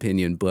my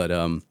opinion. But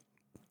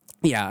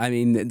yeah, I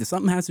mean,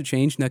 something has to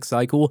change next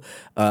cycle.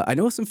 I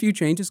know some few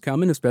changes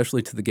coming,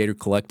 especially to the Gator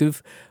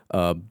Collective.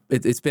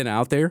 It's been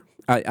out there.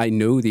 I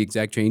know the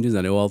exact changes.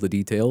 I know all the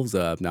details.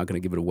 I'm not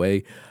going to give it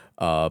away.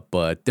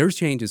 But there's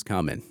changes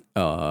coming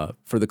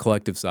for the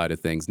collective side of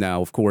things.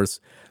 Now, of course,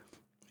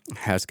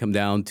 has to come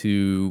down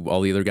to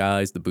all the other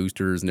guys, the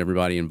boosters, and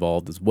everybody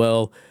involved as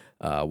well.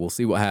 We'll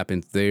see what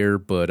happens there,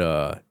 but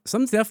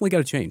something's definitely got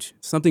to change.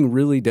 Something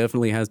really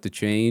definitely has to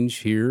change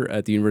here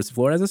at the University of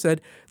Florida. As I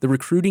said, the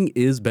recruiting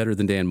is better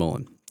than Dan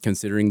Mullen,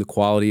 considering the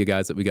quality of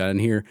guys that we got in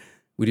here.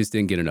 We just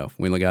didn't get enough.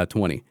 We only got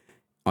 20.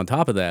 On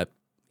top of that,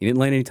 you didn't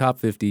land any top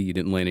 50. You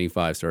didn't land any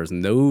 5 stars,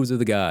 and those are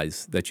the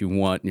guys that you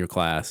want in your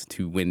class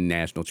to win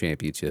national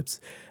championships.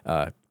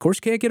 Of course,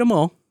 you can't get them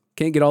all.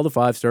 Can't get all the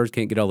 5 stars,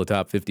 can't get all the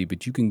top 50,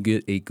 but you can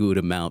get a good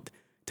amount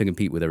to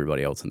compete with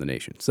everybody else in the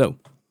nation. So,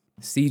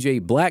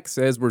 CJ Black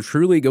says, we're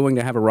truly going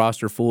to have a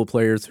roster full of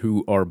players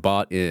who are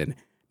bought in,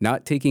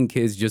 not taking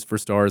kids just for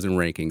stars and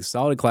rankings.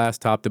 Solid class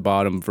top to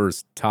bottom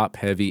versus top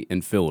heavy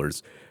and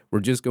fillers. We're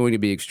just going to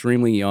be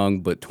extremely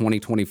young, but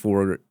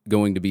 2024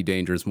 going to be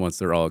dangerous once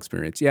they're all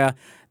experienced. Yeah,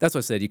 that's what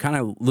I said. You kind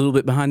of a little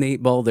bit behind the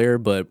 8 ball there,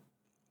 but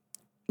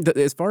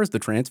as far as the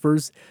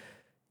transfers,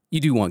 you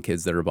do want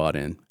kids that are bought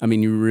in. I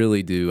mean, you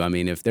really do. I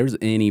mean, if there's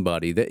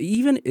anybody that,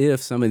 even if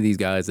some of these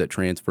guys that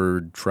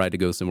transferred tried to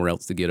go somewhere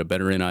else to get a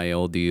better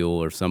NIL deal,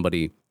 or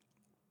somebody,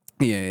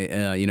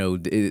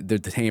 the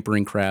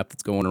tampering crap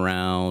that's going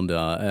around,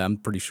 I'm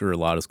pretty sure a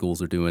lot of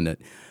schools are doing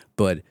it.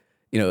 But,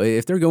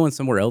 if they're going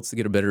somewhere else to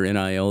get a better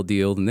NIL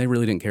deal, then they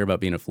really didn't care about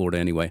being at Florida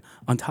anyway.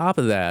 On top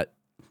of that,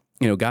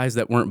 guys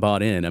that weren't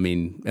bought in. I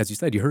mean, as you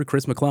said, you heard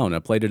Chris McClellan. I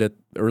played it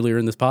earlier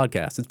in this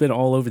podcast. It's been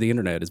all over the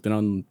internet. It's been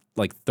on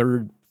like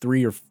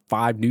 3 or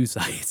 5 news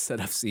sites that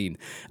I've seen.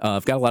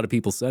 I've got a lot of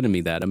people sending me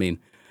that. I mean,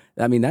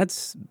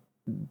 that's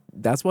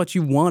what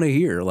you want to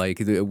hear. Like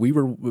a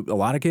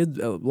lot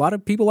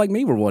of people like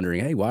me were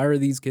wondering, hey, why are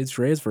these kids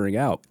transferring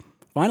out?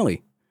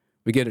 Finally,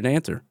 we get an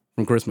answer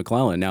from Chris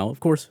McClellan. Now, of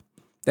course,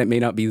 that may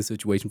not be the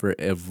situation for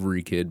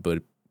every kid,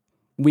 but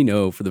we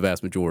know for the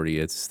vast majority,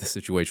 it's the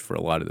situation for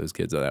a lot of those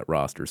kids on that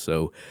roster.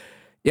 So,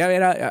 yeah,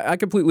 man, I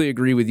completely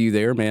agree with you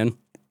there, man.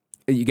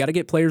 You got to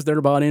get players that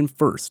are bought in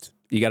first.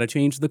 You got to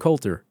change the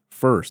culture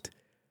first.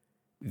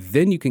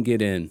 Then you can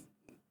get in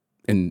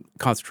and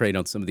concentrate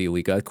on some of the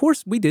elite guys. Of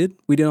course, we did.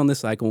 We did on this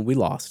cycle. We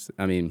lost.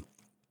 I mean,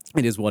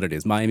 it is what it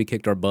is. Miami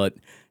kicked our butt.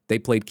 They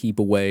played keep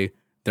away.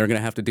 They're going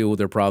to have to deal with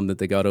their problem that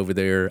they got over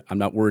there. I'm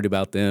not worried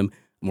about them.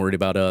 I'm worried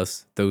about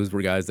us. Those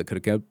were guys that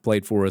could have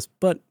played for us,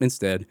 but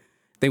instead,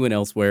 they went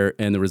elsewhere,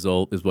 and the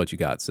result is what you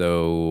got.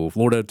 So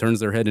Florida turns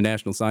their head to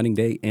National Signing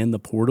Day and the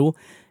portal,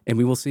 and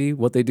we will see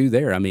what they do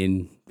there. I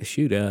mean,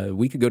 shoot,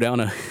 we could go down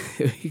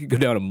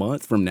a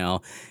month from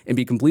now and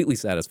be completely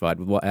satisfied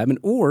with what happened,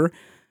 or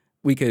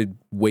we could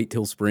wait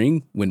till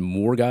spring when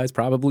more guys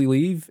probably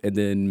leave, and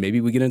then maybe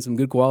we get in some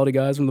good quality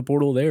guys from the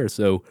portal there.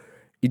 So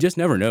you just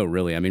never know,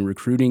 really. I mean,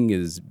 recruiting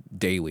is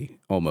daily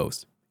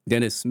almost.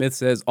 Dennis Smith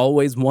says,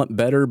 always want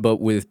better, but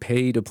with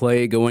pay to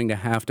play, going to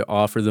have to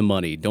offer the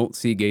money. Don't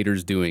see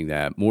Gators doing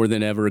that. More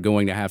than ever,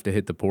 going to have to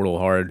hit the portal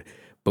hard.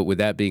 But with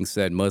that being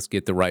said, must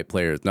get the right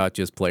players, not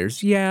just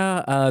players.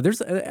 Yeah,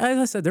 as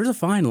I said, there's a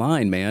fine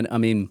line, man. I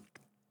mean,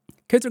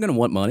 kids are going to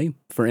want money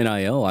for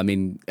NIL. I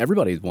mean,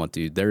 everybody wants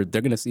to. They're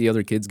going to see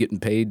other kids getting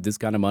paid this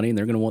kind of money, and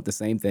they're going to want the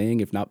same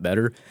thing, if not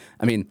better.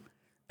 I mean,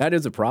 that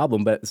is a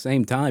problem. But at the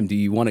same time, do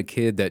you want a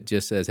kid that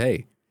just says,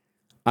 hey,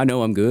 I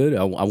know I'm good.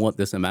 I want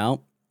this amount.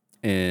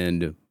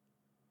 And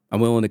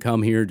I'm willing to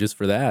come here just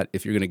for that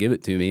if you're going to give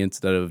it to me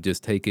instead of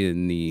just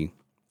taking the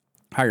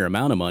higher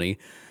amount of money.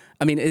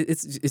 I mean,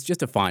 it's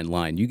just a fine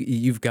line.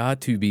 You've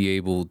got to be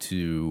able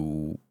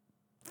to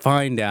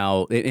find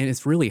out, and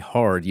it's really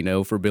hard,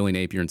 for Billy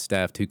Napier and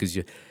staff too, because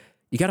you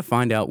got to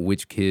find out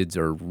which kids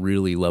are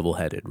really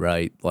level-headed,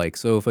 right? Like,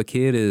 so if a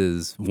kid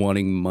is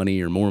wanting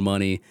money or more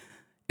money,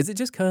 is it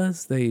just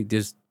because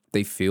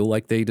they feel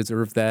like they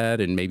deserve that,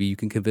 and maybe you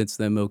can convince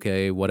them,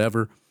 okay,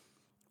 whatever.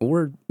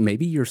 Or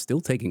maybe you're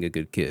still taking a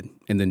good kid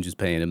and then just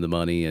paying him the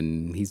money,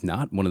 and he's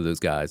not one of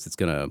those guys that's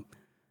going to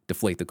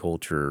deflate the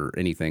culture or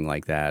anything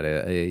like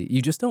that.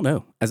 You just don't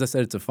know. As I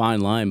said, it's a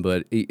fine line,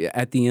 but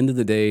at the end of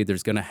the day,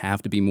 there's going to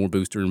have to be more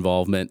booster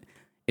involvement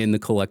in the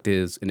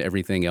collectives and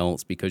everything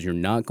else, because you're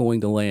not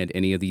going to land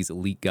any of these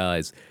elite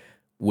guys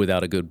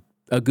without a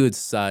good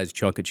sized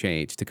chunk of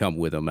change to come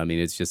with them. I mean,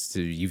 it's just,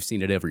 you've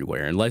seen it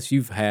everywhere. Unless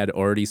you've had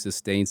already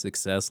sustained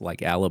success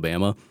like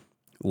Alabama,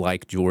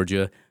 like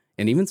Georgia,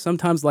 and even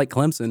sometimes like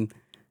Clemson,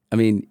 I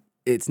mean,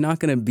 it's not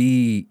going to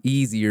be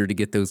easier to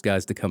get those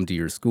guys to come to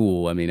your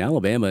school. I mean,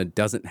 Alabama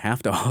doesn't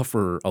have to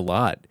offer a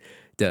lot.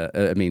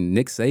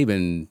 Nick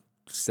Saban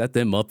set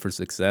them up for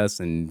success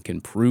and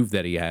can prove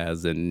that he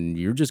has, and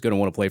you're just going to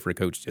want to play for a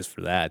coach just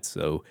for that.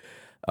 So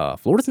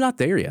Florida's not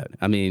there yet.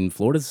 I mean,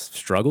 Florida's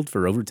struggled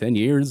for over 10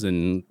 years,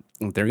 and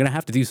they're going to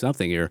have to do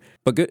something here.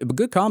 But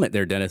good comment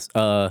there, Dennis.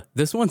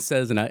 This one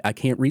says, and I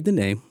can't read the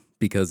name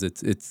because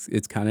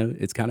it's kind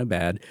of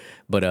bad,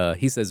 but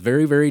he says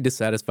very, very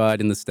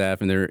dissatisfied in the staff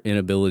and their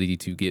inability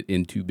to get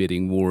into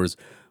bidding wars,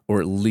 or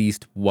at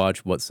least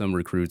watch what some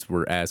recruits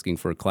were asking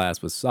for. A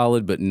class was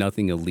solid, but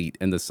nothing elite,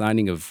 and the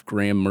signing of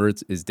Graham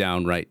Mertz is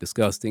downright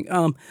disgusting.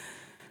 I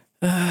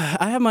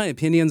have my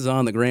opinions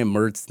on the Graham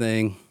Mertz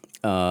thing.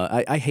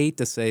 I hate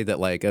to say that,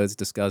 like, oh, it's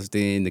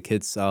disgusting, the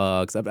kid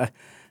sucks. I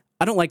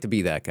don't like to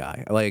be that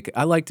guy.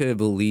 I like to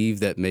believe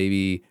that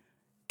maybe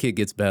kid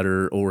gets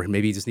better, or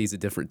maybe he just needs a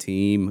different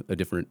team,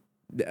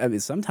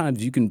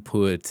 sometimes you can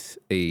put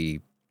a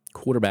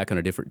quarterback on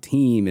a different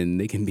team and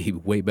they can be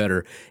way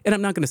better. And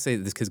I'm not going to say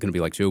that this kid's going to be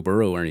like Joe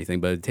Burrow or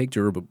anything, but take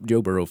Joe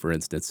Burrow, for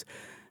instance.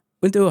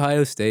 Went to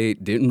Ohio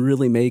State, didn't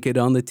really make it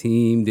on the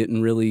team,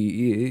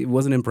 it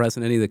wasn't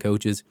impressing any of the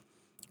coaches.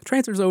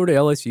 Transfers over to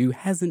LSU,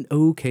 has an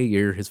okay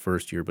year his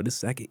first year, but his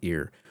second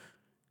year,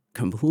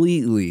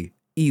 completely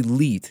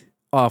elite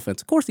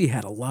offense. Of course, he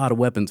had a lot of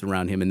weapons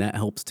around him, and that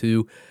helps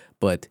too.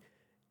 But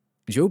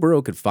Joe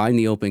Burrow could find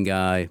the open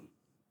guy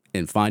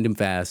and find him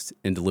fast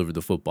and deliver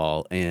the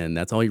football, and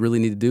that's all you really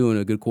need to do in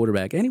a good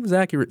quarterback. And he was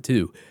accurate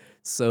too.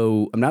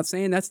 So I'm not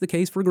saying that's the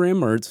case for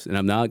Graham Mertz, and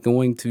I'm not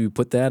going to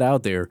put that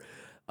out there.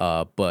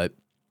 But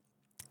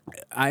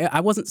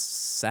I wasn't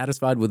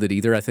satisfied with it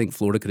either. I think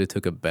Florida could have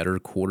took a better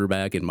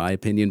quarterback, in my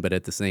opinion. But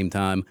at the same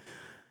time,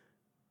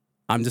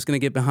 I'm just going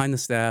to get behind the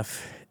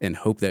staff and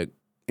hope that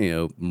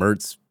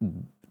Mertz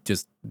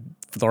just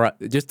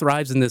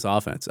thrives in this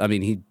offense. I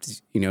mean,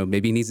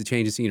 maybe he needs a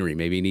change of scenery.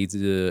 Maybe he needs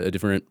a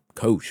different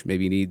coach.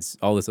 Maybe he needs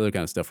all this other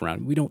kind of stuff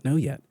around. We don't know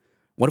yet.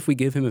 What if we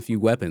give him a few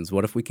weapons?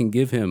 What if we can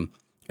give him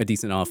a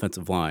decent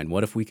offensive line?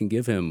 What if we can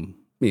give him,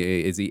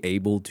 is he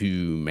able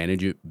to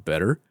manage it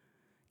better?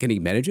 Can he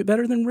manage it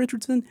better than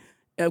Richardson?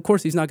 Of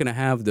course, he's not going to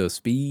have the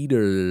speed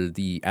or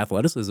the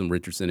athleticism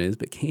Richardson is,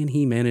 but can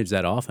he manage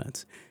that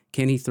offense?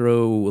 Can he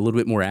throw a little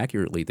bit more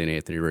accurately than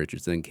Anthony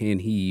Richardson? Can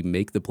he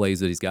make the plays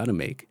that he's got to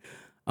make?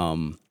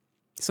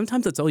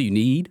 Sometimes that's all you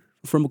need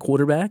from a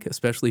quarterback,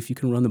 especially if you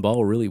can run the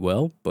ball really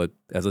well. But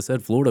as I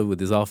said, Florida, with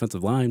his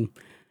offensive line,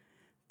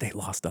 they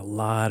lost a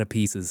lot of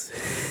pieces,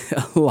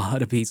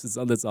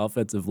 on this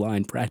offensive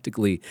line.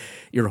 Practically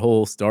your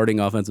whole starting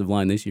offensive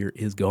line this year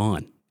is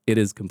gone. It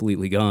is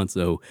completely gone.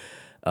 So,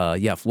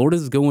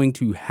 Florida's going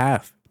to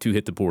have to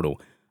hit the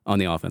portal on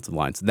the offensive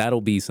line. So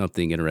that'll be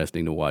something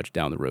interesting to watch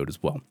down the road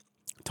as well.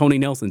 Tony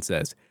Nelson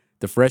says,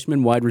 the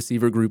freshman wide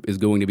receiver group is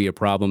going to be a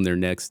problem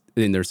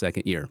in their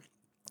second year.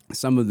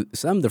 Some of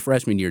the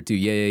freshman year too.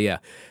 Yeah.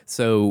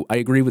 So I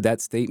agree with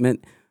that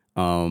statement.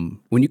 When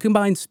you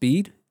combine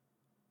speed,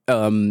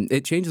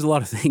 it changes a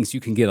lot of things. You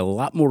can get a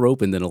lot more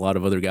open than a lot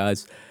of other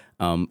guys.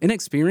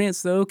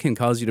 Inexperience, though, can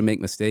cause you to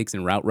make mistakes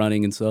in route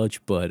running and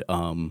such, but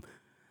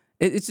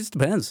it just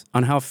depends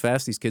on how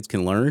fast these kids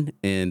can learn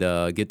and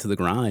get to the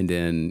grind.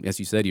 And as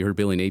you said, you heard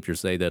Billy Napier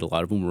say that a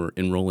lot of them were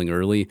enrolling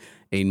early.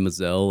 Aiden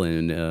Mazzell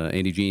and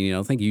Andy Jean. I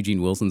don't think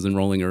Eugene Wilson's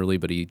enrolling early,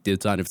 but he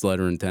did sign his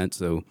letter of intent.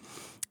 So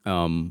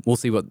we'll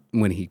see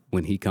when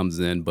he comes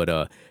in.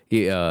 But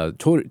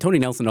Tony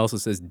Nelson also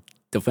says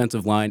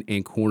defensive line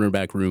and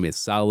cornerback room is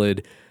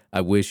solid. I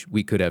wish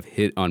we could have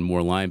hit on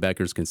more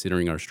linebackers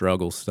considering our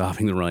struggles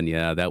stopping the run.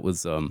 Yeah, that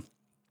was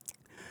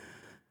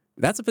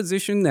that's a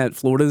position that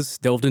Florida's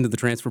delved into the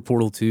transfer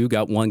portal too.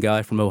 Got one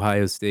guy from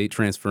Ohio State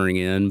transferring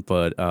in,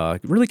 but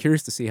really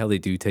curious to see how they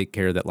do take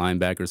care of that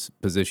linebacker's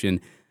position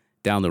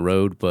down the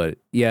road. But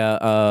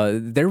yeah,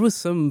 there was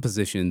some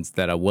positions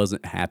that I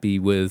wasn't happy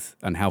with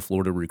on how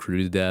Florida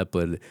recruited that,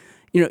 but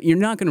you're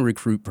not going to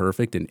recruit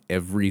perfect in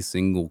every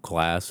single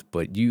class,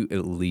 but you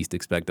at least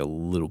expect a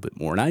little bit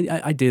more. And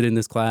I did in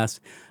this class.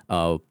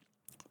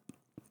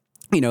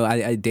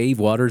 Dave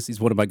Waters, he's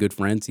one of my good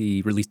friends.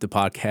 He released a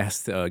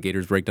podcast,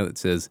 Gators Breakdown, that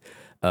says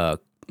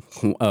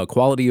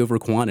quality over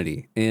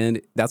quantity.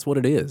 And that's what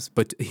it is.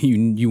 But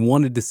you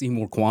wanted to see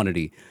more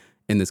quantity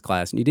in this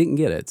class, and you didn't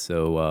get it.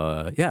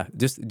 So,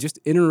 just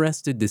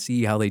interested to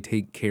see how they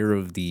take care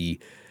of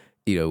the,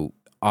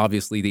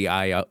 obviously the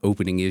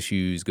eye-opening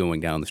issues going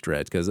down the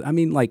stretch. Because, I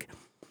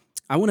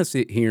want to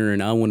sit here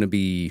and I want to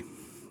be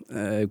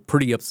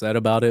pretty upset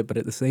about it, but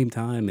at the same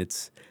time,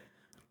 it's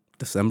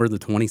December the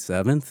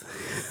 27th.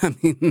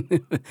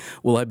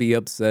 Will I be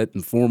upset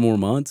in 4 more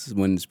months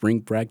when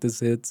spring practice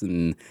hits?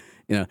 And,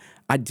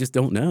 I just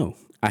don't know.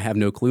 I have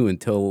no clue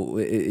until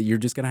you're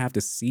just going to have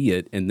to see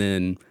it. And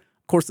then,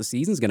 of course, the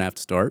season's going to have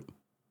to start.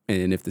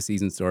 And if the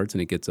season starts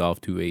and it gets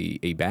off to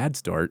a bad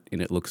start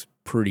and it looks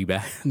pretty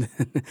bad,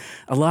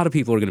 a lot of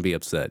people are going to be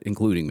upset,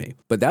 including me.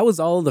 But that was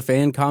all of the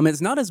fan comments.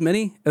 Not as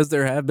many as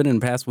there have been in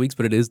past weeks,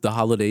 but it is the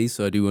holidays,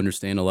 so I do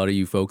understand a lot of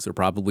you folks are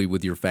probably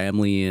with your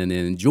family and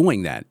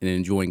enjoying that and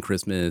enjoying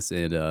Christmas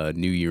and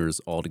New Year's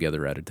all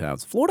together out of town.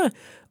 So Florida,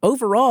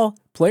 overall,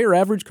 player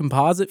average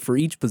composite for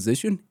each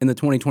position in the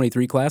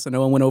 2023 class. I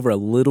know I went over a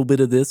little bit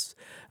of this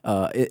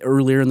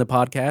earlier in the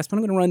podcast, but I'm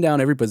going to run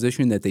down every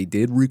position that they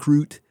did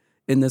recruit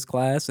in this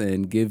class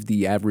and give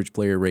the average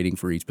player rating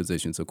for each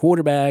position. So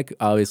quarterback,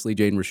 obviously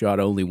Jaden Rashad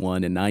only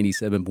won at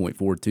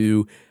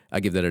 97.42. I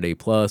give that an A+.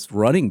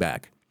 Running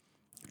back,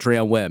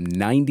 Treon Webb,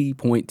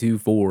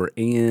 90.24.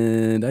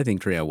 And I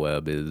think Treon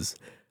Webb is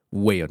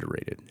way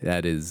underrated.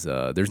 That is,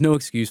 there's no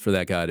excuse for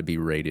that guy to be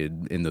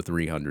rated in the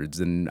 300s.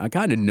 And I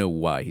kind of know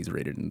why he's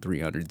rated in the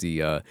 300s.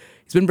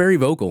 He's been very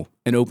vocal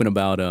and open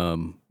about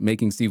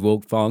making Steve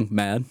Wiltfong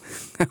mad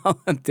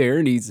out there.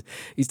 And he's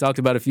talked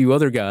about a few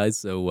other guys.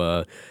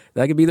 So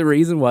that could be the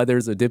reason why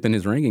there's a dip in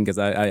his ranking, because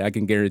I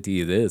can guarantee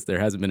you this. There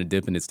hasn't been a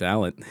dip in his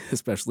talent,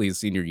 especially his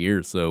senior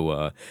year.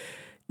 So,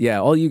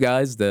 yeah, all you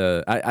guys,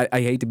 I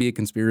hate to be a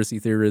conspiracy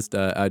theorist.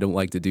 I don't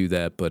like to do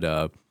that,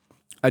 but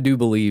I do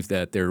believe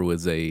that there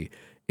was a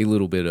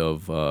little bit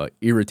of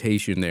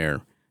irritation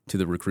there to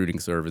the recruiting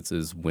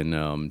services when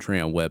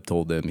Treon Webb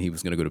told them he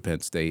was going to go to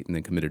Penn State and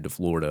then committed to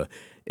Florida,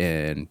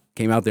 and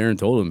came out there and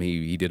told him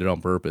he did it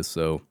on purpose.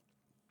 So,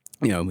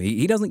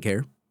 he doesn't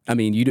care. I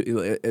mean,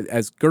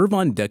 as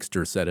Gervon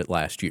Dexter said it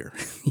last year,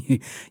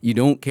 you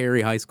don't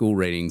carry high school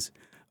ratings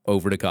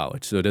over to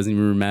college. So it doesn't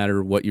even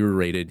matter what you were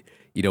rated.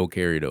 You don't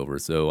carry it over.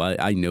 So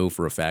I know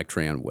for a fact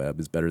Treon Webb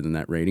is better than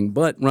that rating.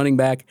 But running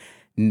back,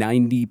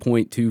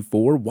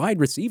 90.24. Wide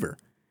receiver,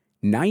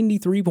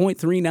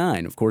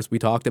 93.39. Of course, we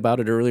talked about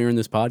it earlier in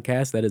this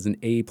podcast. That is an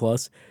A+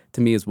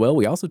 to me as well.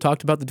 We also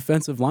talked about the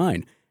defensive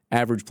line,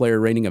 average player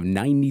rating of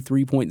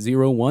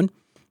 93.01.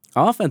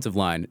 Offensive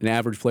line, an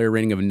average player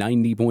rating of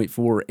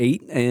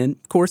 90.48. And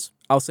of course,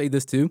 I'll say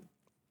this too.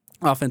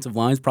 Offensive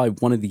line is probably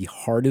one of the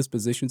hardest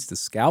positions to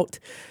scout.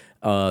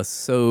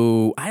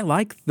 So I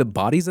like the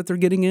bodies that they're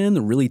getting in, the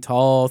really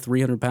tall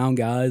 300-pound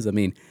guys. I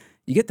mean,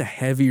 you get the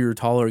heavier,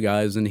 taller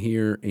guys in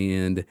here,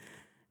 and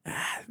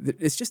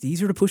it's just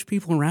easier to push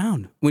people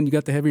around when you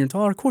got the heavier and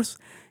taller. Of course,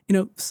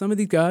 some of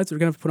these guys are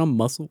going to have to put on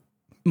muscle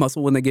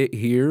when they get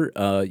here.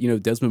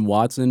 Desmond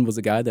Watson was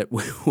a guy that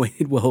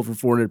weighed well over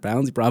 400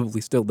 pounds. He probably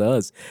still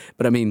does.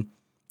 But, I mean,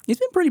 he's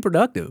been pretty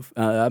productive.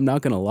 I'm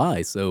not going to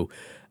lie. So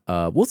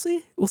we'll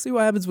see. We'll see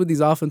what happens with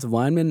these offensive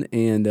linemen.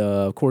 And,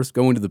 of course,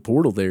 going to the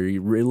portal there,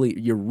 you're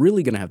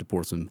really going to have to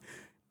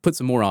put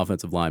some more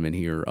offensive linemen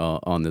here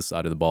on this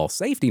side of the ball.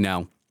 Safety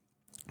now,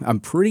 I'm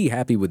pretty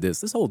happy with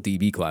this. This whole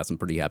DB class I'm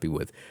pretty happy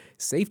with.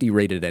 Safety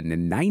rated at a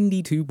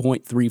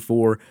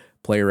 92.34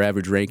 player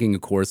average ranking.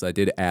 Of course, I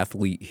did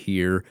athlete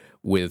here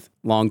with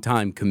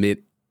longtime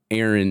commit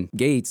Aaron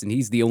Gates, and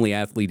he's the only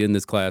athlete in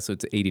this class, so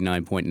it's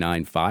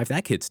 89.95.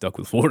 That kid stuck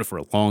with Florida for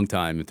a long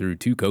time and through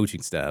 2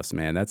 coaching staffs,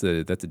 man. That's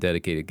a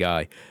dedicated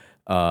guy.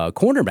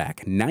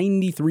 Cornerback,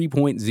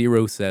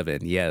 93.07.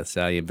 Yes,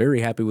 I am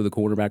very happy with the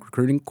cornerback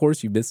recruiting. Of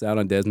course, you miss out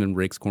on Desmond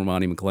Ricks,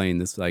 Cormani McClain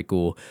this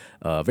cycle.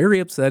 Very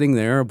upsetting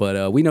there,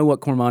 but we know what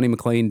Cormani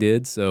McClain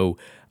did, so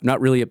I'm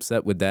not really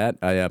upset with that.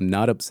 I am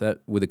not upset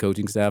with the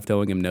coaching staff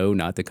telling him no,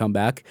 not to come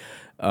back,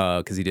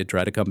 because he did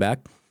try to come back.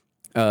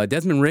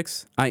 Desmond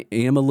Ricks, I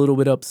am a little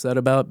bit upset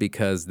about,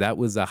 because that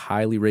was a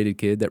highly rated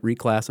kid that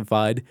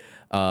reclassified,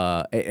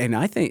 and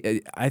I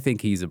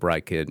think he's a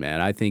bright kid,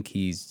 man. I think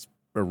he's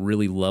a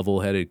really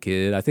level-headed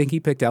kid. I think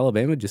he picked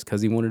Alabama just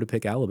because he wanted to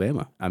pick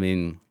Alabama. I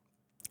mean,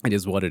 it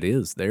is what it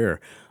is there.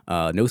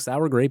 No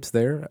sour grapes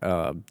there.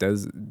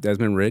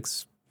 Desmond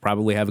Ricks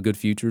probably have a good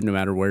future no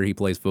matter where he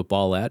plays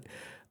football at.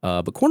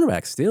 But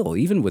cornerback still,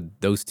 even with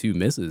those 2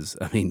 misses,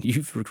 I mean,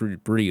 you've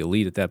recruited pretty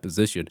elite at that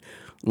position.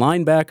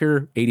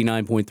 Linebacker,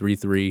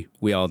 89.33.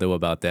 We all know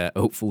about that.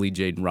 Hopefully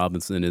Jaden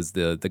Robinson is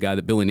the guy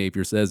that Billy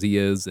Napier says he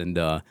is. And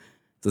as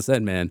I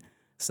said, man,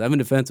 7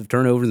 defensive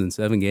turnovers in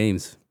 7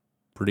 games.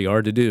 Pretty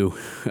hard to do.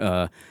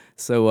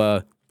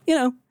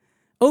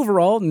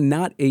 Overall,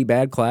 not a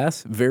bad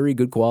class. Very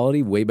good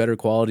quality, way better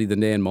quality than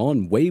Dan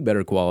Mullen, way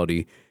better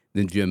quality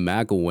than Jim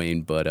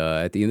McElwain. But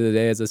at the end of the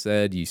day, as I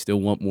said, you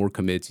still want more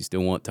commits. You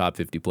still want top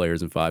 50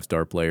 players and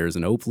 5-star players.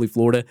 And hopefully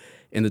Florida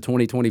in the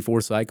 2024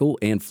 cycle,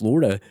 and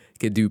Florida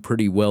could do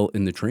pretty well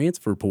in the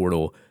transfer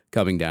portal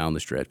coming down the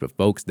stretch. But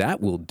folks,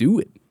 that will do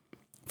it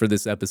for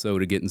this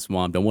episode of Getting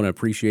Swamped. I want to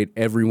appreciate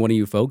every one of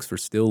you folks for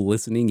still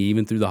listening,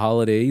 even through the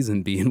holidays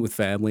and being with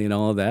family and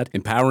all of that,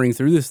 and powering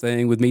through this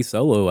thing with me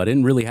solo. I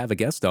didn't really have a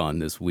guest on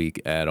this week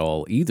at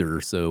all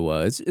either, so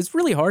it's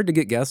really hard to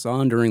get guests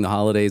on during the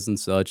holidays and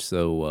such,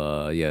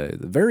 so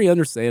very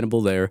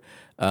understandable there.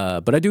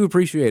 But I do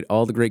appreciate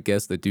all the great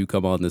guests that do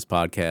come on this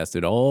podcast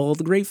and all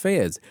the great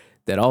fans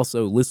that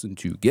also listen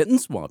to Getting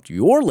Swamped,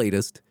 your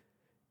latest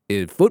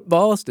in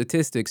football,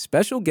 statistics,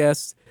 special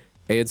guests,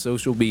 and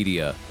social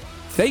media.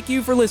 Thank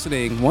you for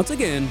listening once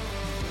again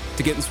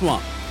to Getting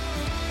Swamped.